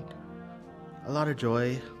bringing a lot of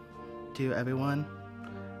joy to everyone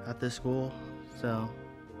at this school. So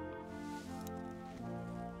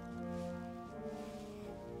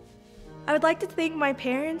I would like to thank my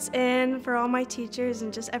parents and for all my teachers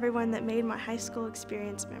and just everyone that made my high school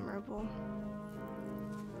experience memorable.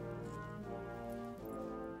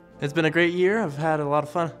 It's been a great year. I've had a lot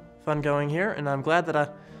of fun going here, and I'm glad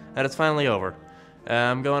that it's finally over.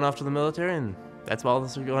 I'm going off to the military, and that's all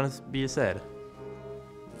that's going to be said.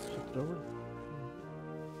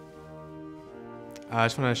 I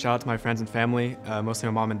just want to shout out to my friends and family, mostly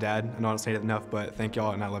my mom and dad. I know I don't say it enough, but thank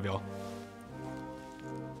y'all, and I love y'all.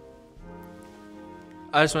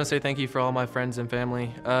 I just want to say thank you for all my friends and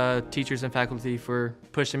family, teachers and faculty for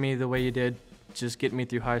pushing me the way you did, just getting me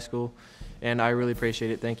through high school, and I really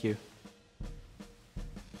appreciate it. Thank you.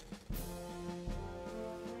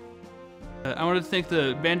 I wanted to thank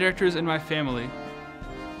the band directors and my family.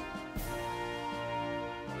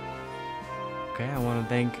 Okay, I want to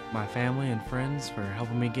thank my family and friends for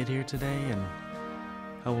helping me get here today and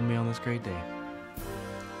helping me on this great day.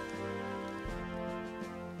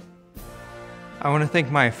 I want to thank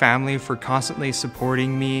my family for constantly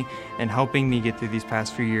supporting me and helping me get through these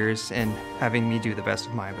past few years and having me do the best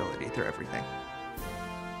of my ability through everything.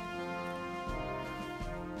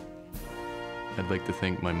 I'd like to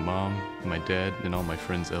thank my mom, my dad, and all my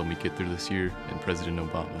friends that helped me get through this year, and President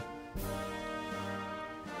Obama.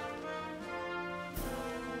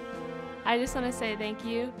 I just want to say thank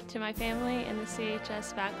you to my family and the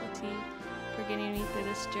CHS faculty for getting me through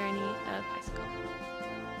this journey of high school.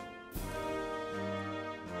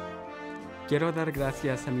 Quiero dar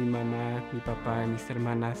gracias a mi mamá, mi papá, mis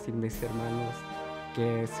hermanas y mis hermanos,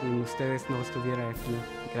 que sin ustedes no estuviera aquí.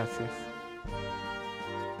 Gracias.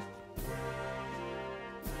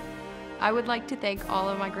 I would like to thank all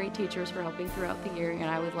of my great teachers for helping throughout the year, and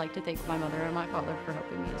I would like to thank my mother and my father for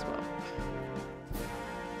helping me as well.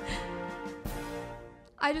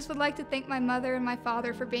 I just would like to thank my mother and my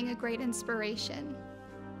father for being a great inspiration.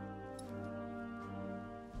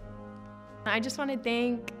 I just want to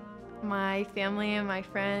thank my family and my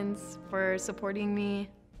friends for supporting me,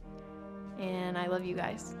 and I love you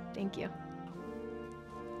guys. Thank you.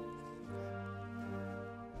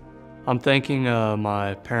 I'm thanking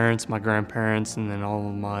my parents, my grandparents, and then all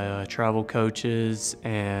of my travel coaches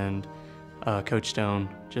and Coach Stone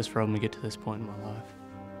just for helping me get to this point in my life.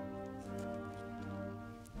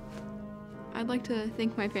 I'd like to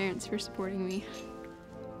thank my parents for supporting me.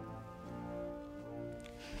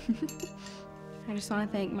 I just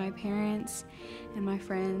want to thank my parents and my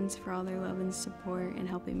friends for all their love and support and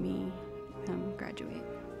helping me graduate.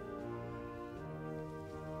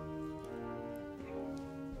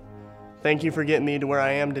 Thank you for getting me to where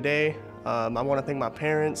I am today. I want to thank my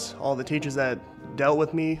parents, all the teachers that dealt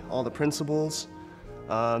with me, all the principals.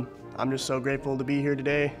 I'm just so grateful to be here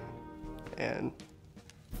today. And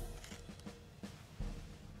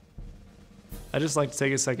I'd just like to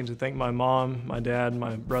take a second to thank my mom, my dad,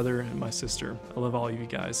 my brother, and my sister. I love all of you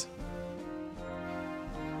guys.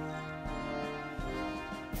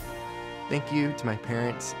 Thank you to my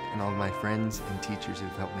parents and all of my friends and teachers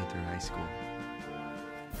who've helped me through high school.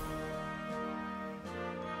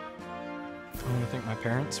 I want to thank my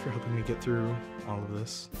parents for helping me get through all of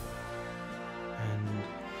this. And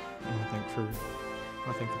I want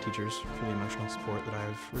to thank the teachers for the emotional support that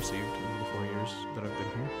I've received over the 4 years that I've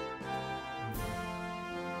been here.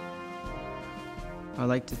 I'd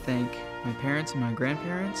like to thank my parents and my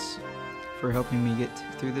grandparents for helping me get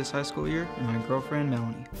through this high school year, and my girlfriend,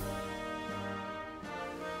 Melanie.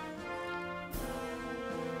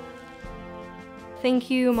 Thank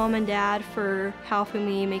you, Mom and Dad, for helping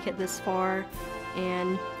me make it this far,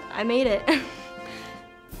 and I made it.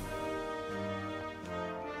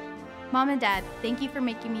 Mom and Dad, thank you for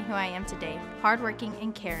making me who I am today, hardworking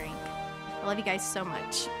and caring. I love you guys so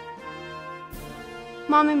much.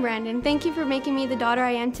 Mom and Brandon, thank you for making me the daughter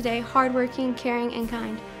I am today, hardworking, caring, and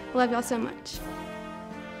kind. I love y'all so much.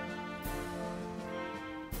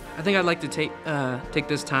 I think I'd like to take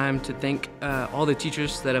this time to thank all the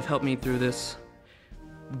teachers that have helped me through this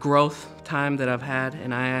growth time that I've had,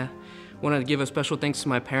 and I want to give a special thanks to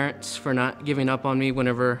my parents for not giving up on me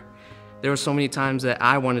whenever there were so many times that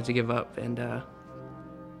I wanted to give up, and I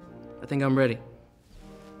think I'm ready.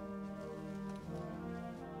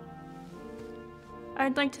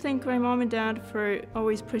 I'd like to thank my mom and dad for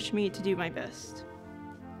always pushing me to do my best.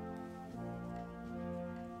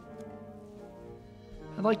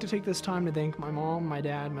 I'd like to take this time to thank my mom, my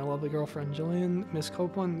dad, my lovely girlfriend Jillian, Miss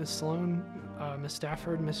Copeland, Miss Sloan, Miss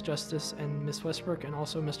Stafford, Miss Justice, and Miss Westbrook, and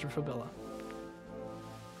also Mr. Fabilla.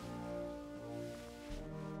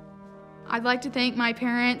 I'd like to thank my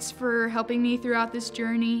parents for helping me throughout this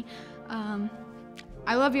journey.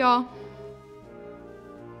 I love y'all.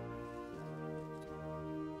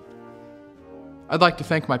 I'd like to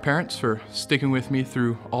thank my parents for sticking with me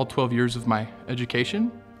through all 12 years of my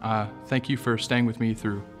education. Thank you for staying with me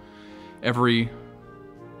through every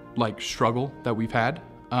struggle that we've had.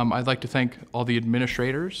 I'd like to thank all the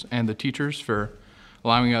administrators and the teachers for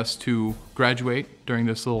allowing us to graduate during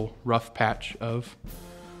this little rough patch of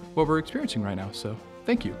what we're experiencing right now. So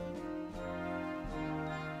thank you.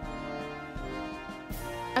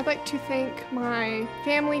 I'd like to thank my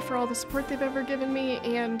family for all the support they've ever given me,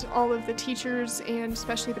 and all of the teachers and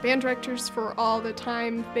especially the band directors for all the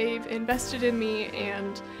time they've invested in me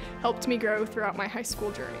and helped me grow throughout my high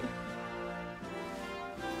school journey.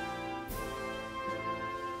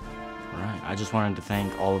 All right, I just wanted to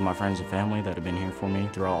thank all of my friends and family that have been here for me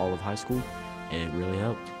throughout all of high school. It really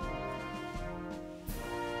helped.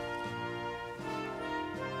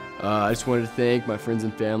 I just wanted to thank my friends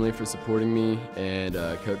and family for supporting me, and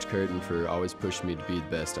Coach Curtin for always pushing me to be the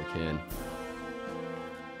best I can.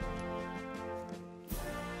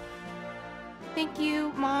 Thank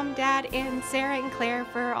you, Mom, Dad, and Sarah and Claire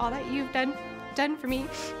for all that you've done for me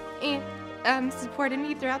and supported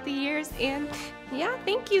me throughout the years. And yeah,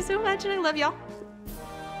 thank you so much, and I love y'all.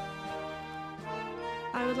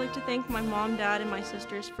 I would like to thank my mom, dad, and my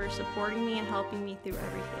sisters for supporting me and helping me through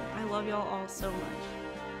everything. I love y'all all so much.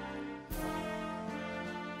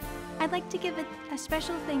 I'd like to give a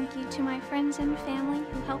special thank you to my friends and family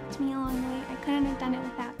who helped me along the way. I couldn't have done it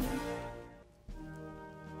without you.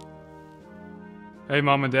 Hey,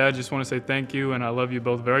 Mom and Dad, just want to say thank you, and I love you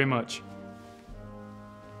both very much.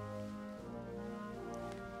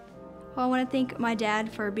 Well, I want to thank my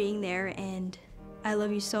dad for being there, and I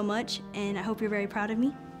love you so much, and I hope you're very proud of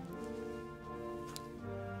me.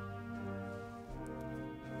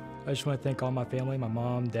 I just want to thank all my family, my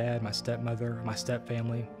mom, dad, my stepmother, my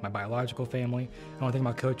stepfamily, my biological family. I want to thank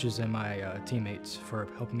my coaches and my teammates for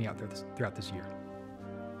helping me out throughout this year.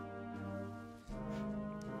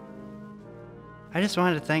 I just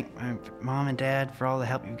wanted to thank my mom and dad for all the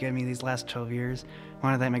help you've given me these last 12 years. I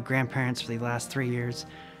want to thank my grandparents for the last 3 years.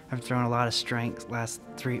 I've thrown a lot of strength the last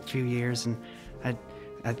few years, and I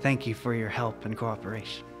thank you for your help and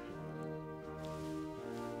cooperation.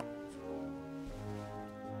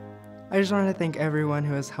 I just wanted to thank everyone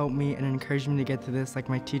who has helped me and encouraged me to get to this, like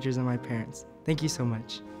my teachers and my parents. Thank you so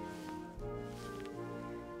much.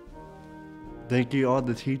 Thank you all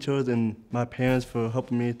the teachers and my parents for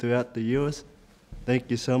helping me throughout the years.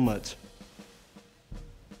 Thank you so much.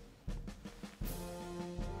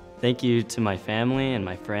 Thank you to my family and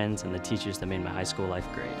my friends and the teachers that made my high school life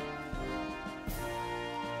great.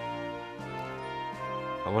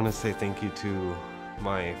 I want to say thank you to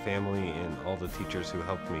my family and all the teachers who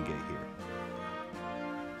helped me get here.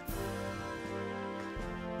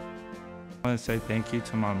 I want to say thank you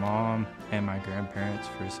to my mom and my grandparents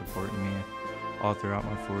for supporting me all throughout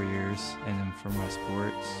my 4 years, and then for my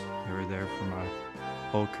sports. They were there for my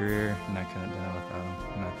whole career, and I couldn't have done it without them,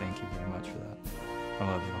 and I thank you very much for that. I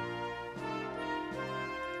love you all.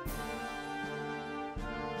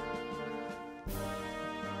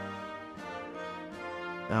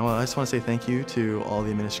 I just want to say thank you to all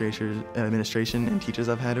the administration and teachers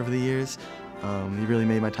I've had over the years. You really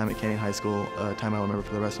made my time at Canyon High School a time I'll remember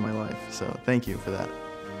for the rest of my life, so thank you for that.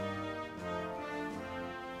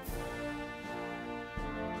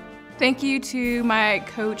 Thank you to my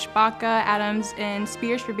coach Baca, Adams, and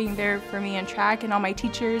Spears for being there for me in track, and all my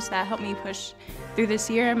teachers that helped me push through this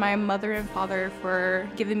year, and my mother and father for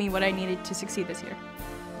giving me what I needed to succeed this year.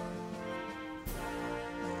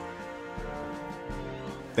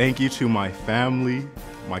 Thank you to my family,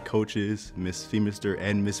 my coaches, Miss Feemister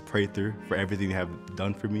and Miss Prather, for everything they have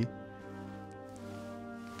done for me.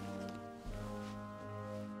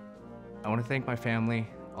 I want to thank my family,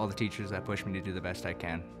 all the teachers that pushed me to do the best I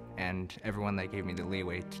can, and everyone that gave me the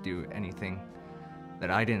leeway to do anything that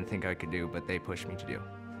I didn't think I could do, but they pushed me to do.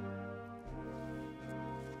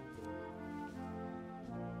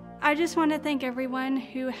 I just want to thank everyone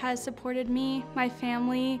who has supported me, my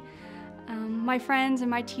family, my friends, and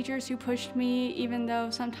my teachers who pushed me even though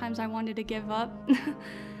sometimes I wanted to give up.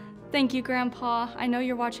 Thank you, Grandpa. I know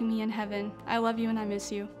you're watching me in heaven. I love you and I miss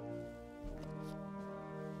you.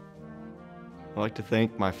 I'd like to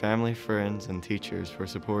thank my family, friends, and teachers for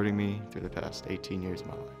supporting me through the past 18 years of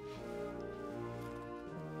my life.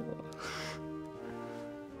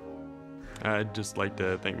 I'd just like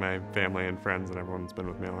to thank my family and friends and everyone that's been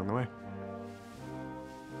with me along the way.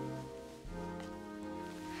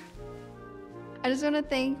 I just want to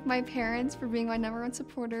thank my parents for being my #1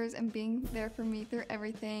 supporters and being there for me through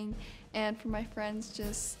everything, and for my friends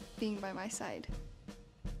just being by my side.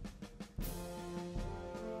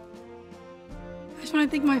 I just want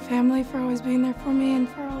to thank my family for always being there for me and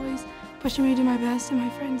for always pushing me to do my best, and my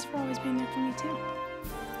friends for always being there for me too.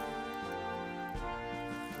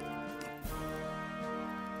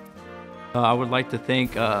 I would like to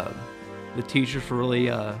thank the teachers for really,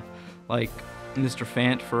 like Mr.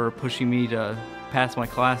 Fant for pushing me to pass my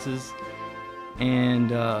classes,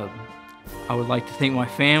 and I would like to thank my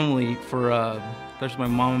family for, especially my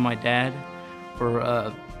mom and my dad,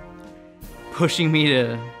 for pushing me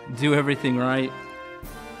to do everything right,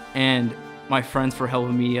 and my friends for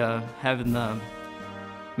helping me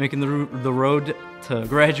making the road to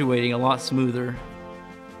graduating a lot smoother.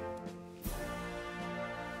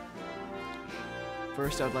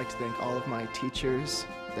 First, I would like to thank all of my teachers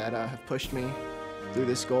that have pushed me through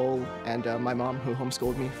this goal, and my mom who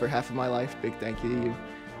homeschooled me for half of my life. Big thank you to you.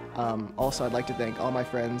 Also, I'd like to thank all my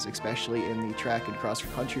friends, especially in the track and cross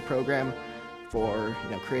country program, for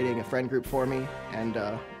creating a friend group for me and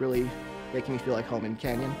really making me feel like home in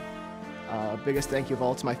Canyon. Biggest thank you of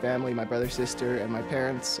all to my family, my brother, sister, and my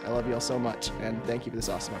parents. I love you all so much, and thank you for this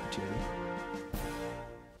awesome opportunity.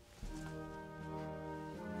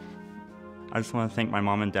 I just want to thank my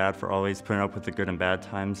mom and dad for always putting up with the good and bad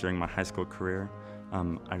times during my high school career.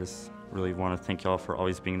 I just really want to thank y'all for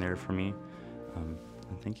always being there for me, and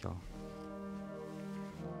thank y'all.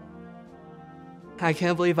 I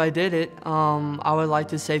can't believe I did it. I would like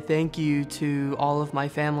to say thank you to all of my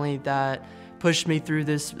family that pushed me through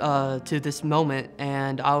this to this moment,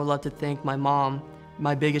 and I would love to thank my mom,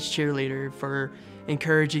 my biggest cheerleader, for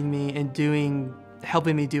encouraging me and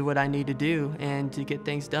helping me do what I need to do and to get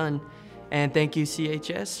things done. And thank you,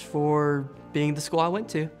 CHS, for being the school I went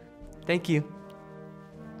to. Thank you.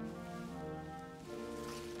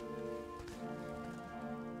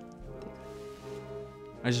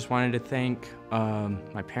 I just wanted to thank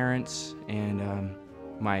my parents and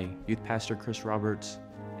my youth pastor, Chris Roberts,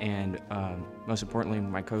 and most importantly,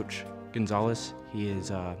 my coach, Gonzalez. He's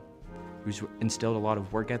instilled a lot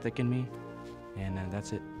of work ethic in me, and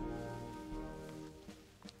that's it.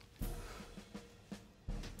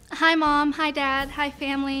 Hi Mom, hi Dad, hi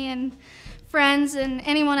family and friends and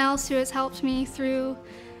anyone else who has helped me through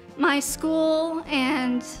my school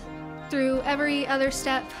and through every other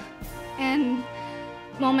step and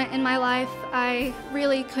moment in my life. I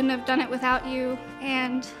really couldn't have done it without you,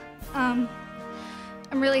 and I'm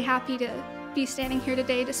really happy to be standing here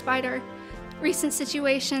today despite our recent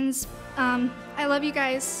situations. I love you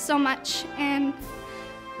guys so much, and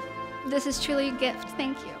this is truly a gift.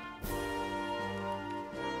 Thank you.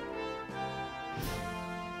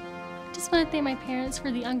 I just want to thank my parents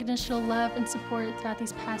for the unconditional love and support throughout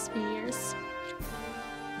these past few years.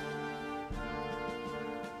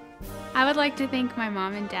 I would like to thank my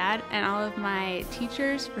mom and dad and all of my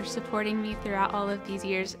teachers for supporting me throughout all of these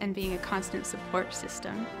years and being a constant support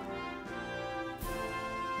system.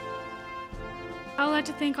 I would like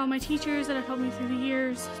to thank all my teachers that have helped me through the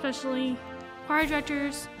years, especially choir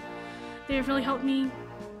directors. They have really helped me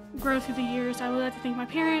grow through the years. I would like to thank my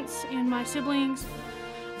parents and my siblings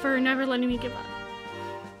for never letting me give up.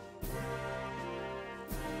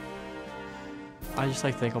 I'd just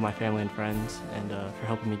like to thank all my family and friends and for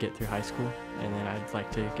helping me get through high school. And then I'd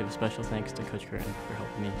like to give a special thanks to Coach Curtin for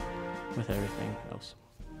helping me with everything else.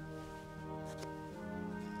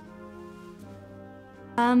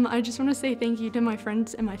 I just want to say thank you to my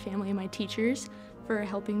friends and my family and my teachers for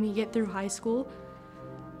helping me get through high school.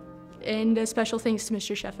 And a special thanks to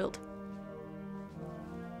Mr. Sheffield.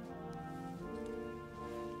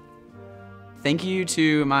 Thank you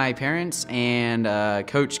to my parents and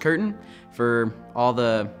Coach Curtin for all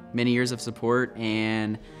the many years of support,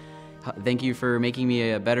 and thank you for making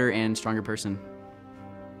me a better and stronger person.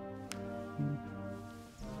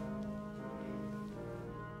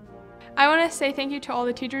 I want to say thank you to all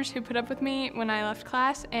the teachers who put up with me when I left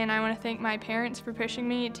class, and I want to thank my parents for pushing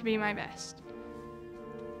me to be my best.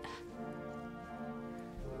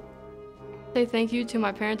 Say thank you to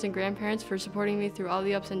my parents and grandparents for supporting me through all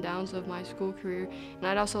the ups and downs of my school career, and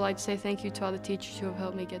I'd also like to say thank you to all the teachers who have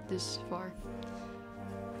helped me get this far.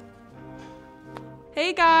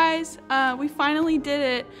 Hey guys, we finally did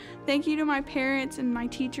it. Thank you to my parents and my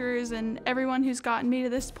teachers and everyone who's gotten me to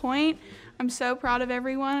this point. I'm so proud of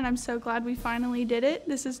everyone, and I'm so glad we finally did it.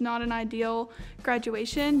 This is not an ideal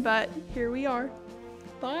graduation, but here we are.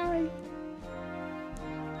 Bye.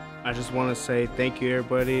 I just want to say thank you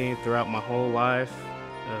everybody throughout my whole life,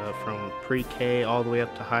 from pre-K all the way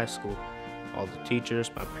up to high school. All the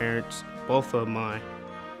teachers, my parents, both of my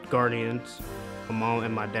guardians, my mom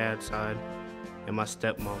and my dad's side, and my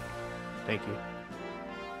stepmom. Thank you.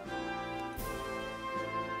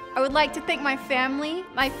 I would like to thank my family,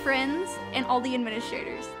 my friends, and all the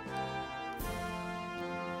administrators.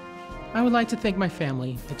 I would like to thank my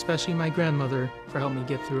family, especially my grandmother, for helping me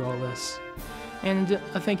get through all this. And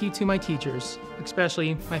a thank you to my teachers,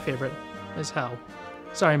 especially my favorite, Ms. Howe.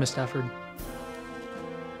 Sorry, Ms. Stafford.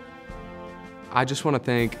 I just want to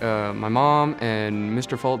thank my mom and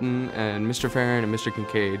Mr. Fulton and Mr. Farron and Mr.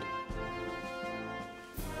 Kincaid.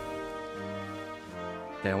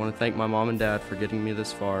 Yeah, I want to thank my mom and dad for getting me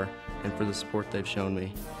this far and for the support they've shown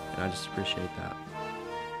me, and I just appreciate that.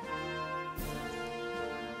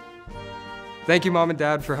 Thank you, Mom and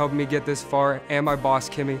Dad, for helping me get this far, and my boss,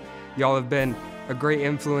 Kimmy. Y'all have been a great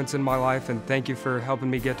influence in my life, and thank you for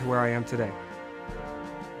helping me get to where I am today.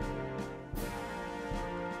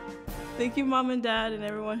 Thank you, Mom and Dad, and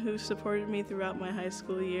everyone who supported me throughout my high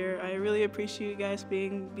school year. I really appreciate you guys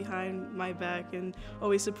being behind my back and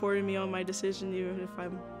always supporting me on my decision, even if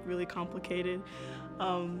I'm really complicated.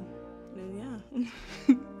 And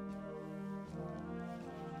yeah.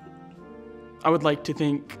 I would like to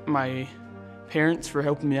thank my parents for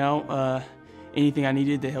helping me out. Anything I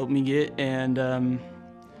needed, they helped me get, and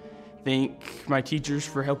thank my teachers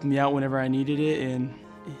for helping me out whenever I needed it. And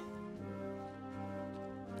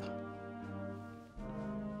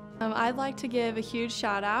I'd like to give a huge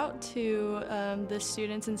shout out to the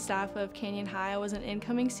students and staff of Canyon High. I was an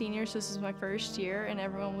incoming senior, so this is my first year, and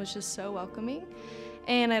everyone was just so welcoming.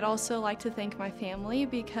 And I'd also like to thank my family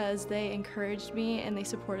because they encouraged me and they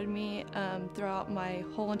supported me throughout my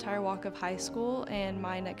whole entire walk of high school and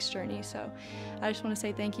my next journey. So I just want to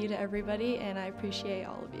say thank you to everybody, and I appreciate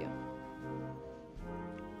all of you.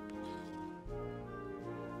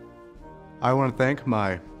 I want to thank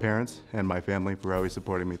my parents and my family for always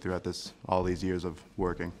supporting me throughout all these years of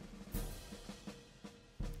working.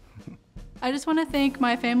 I just want to thank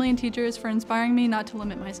my family and teachers for inspiring me not to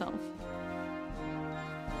limit myself.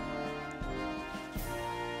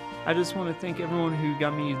 I just want to thank everyone who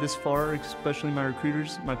got me this far, especially my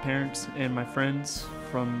recruiters, my parents, and my friends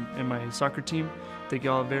and my soccer team. Thank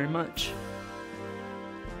you all very much.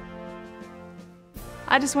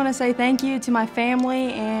 I just want to say thank you to my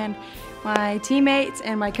family and my teammates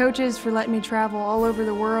and my coaches for letting me travel all over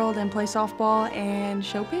the world and play softball and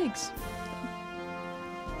show pigs.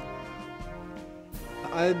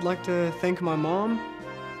 I'd like to thank my mom.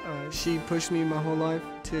 She pushed me my whole life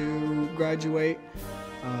to graduate.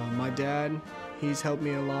 My dad, he's helped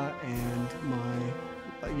me a lot, and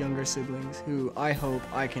my younger siblings, who I hope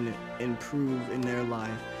I can improve in their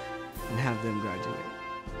life and have them graduate.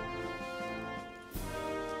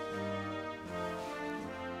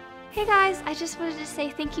 Hey guys, I just wanted to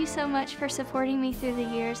say thank you so much for supporting me through the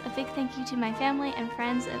years. A big thank you to my family and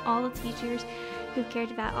friends and all the teachers who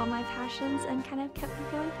cared about all my passions and kind of kept me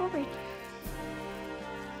going forward.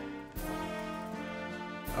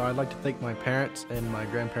 I'd like to thank my parents and my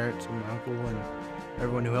grandparents and my uncle and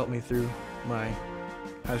everyone who helped me through my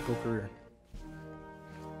high school career.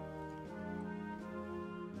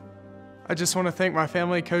 I just want to thank my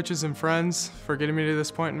family, coaches, and friends for getting me to this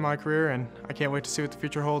point in my career, and I can't wait to see what the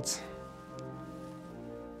future holds.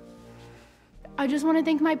 I just want to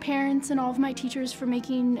thank my parents and all of my teachers for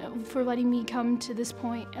letting me come to this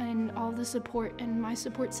point and all the support and my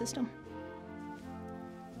support system.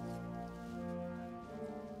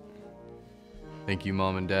 Thank you,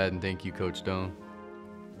 Mom and Dad, and thank you, Coach Doan.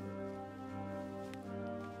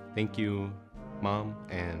 Thank you, Mom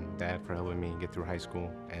and Dad, for helping me get through high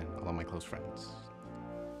school, and all of my close friends.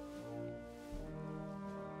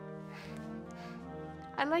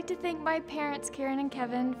 I'd like to thank my parents, Karen and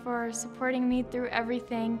Kevin, for supporting me through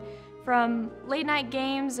everything from late night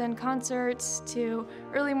games and concerts to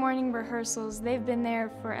early morning rehearsals. They've been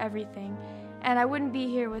there for everything, and I wouldn't be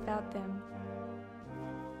here without them.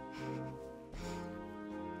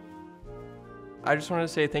 I just want to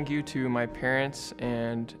say thank you to my parents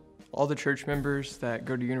and all the church members that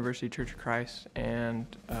go to University Church of Christ, and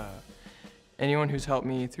anyone who's helped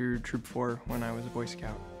me through Troop 4 when I was a Boy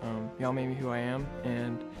Scout. Y'all made me who I am,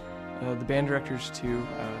 and the band directors too.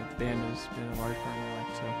 The band has been a large part of my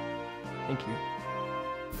life, so thank you.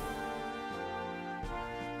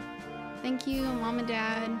 Thank you, Mom and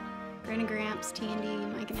Dad, Grant and Gramps, Tandy,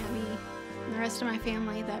 Mike and Abby, and the rest of my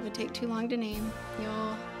family that would take too long to name.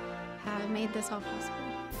 Y'all have made this all possible.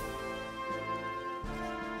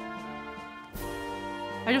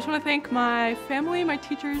 I just want to thank my family, my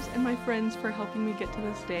teachers, and my friends for helping me get to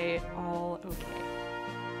this day all okay.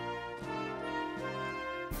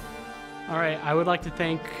 All right, I would like to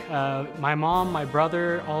thank my mom, my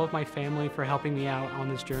brother, all of my family for helping me out on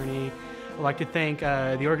this journey. I'd like to thank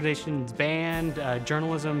the organization's band,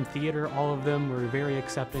 journalism, theater, all of them were very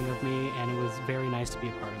accepting of me, and it was very nice to be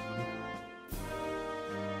a part of them.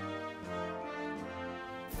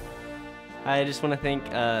 I just want to thank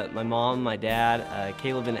my mom, my dad,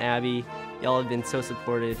 Caleb and Abby. Y'all have been so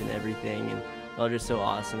supportive and everything, and y'all are just so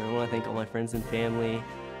awesome. And I want to thank all my friends and family.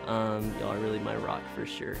 Y'all are really my rock for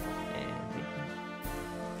sure. And thank you.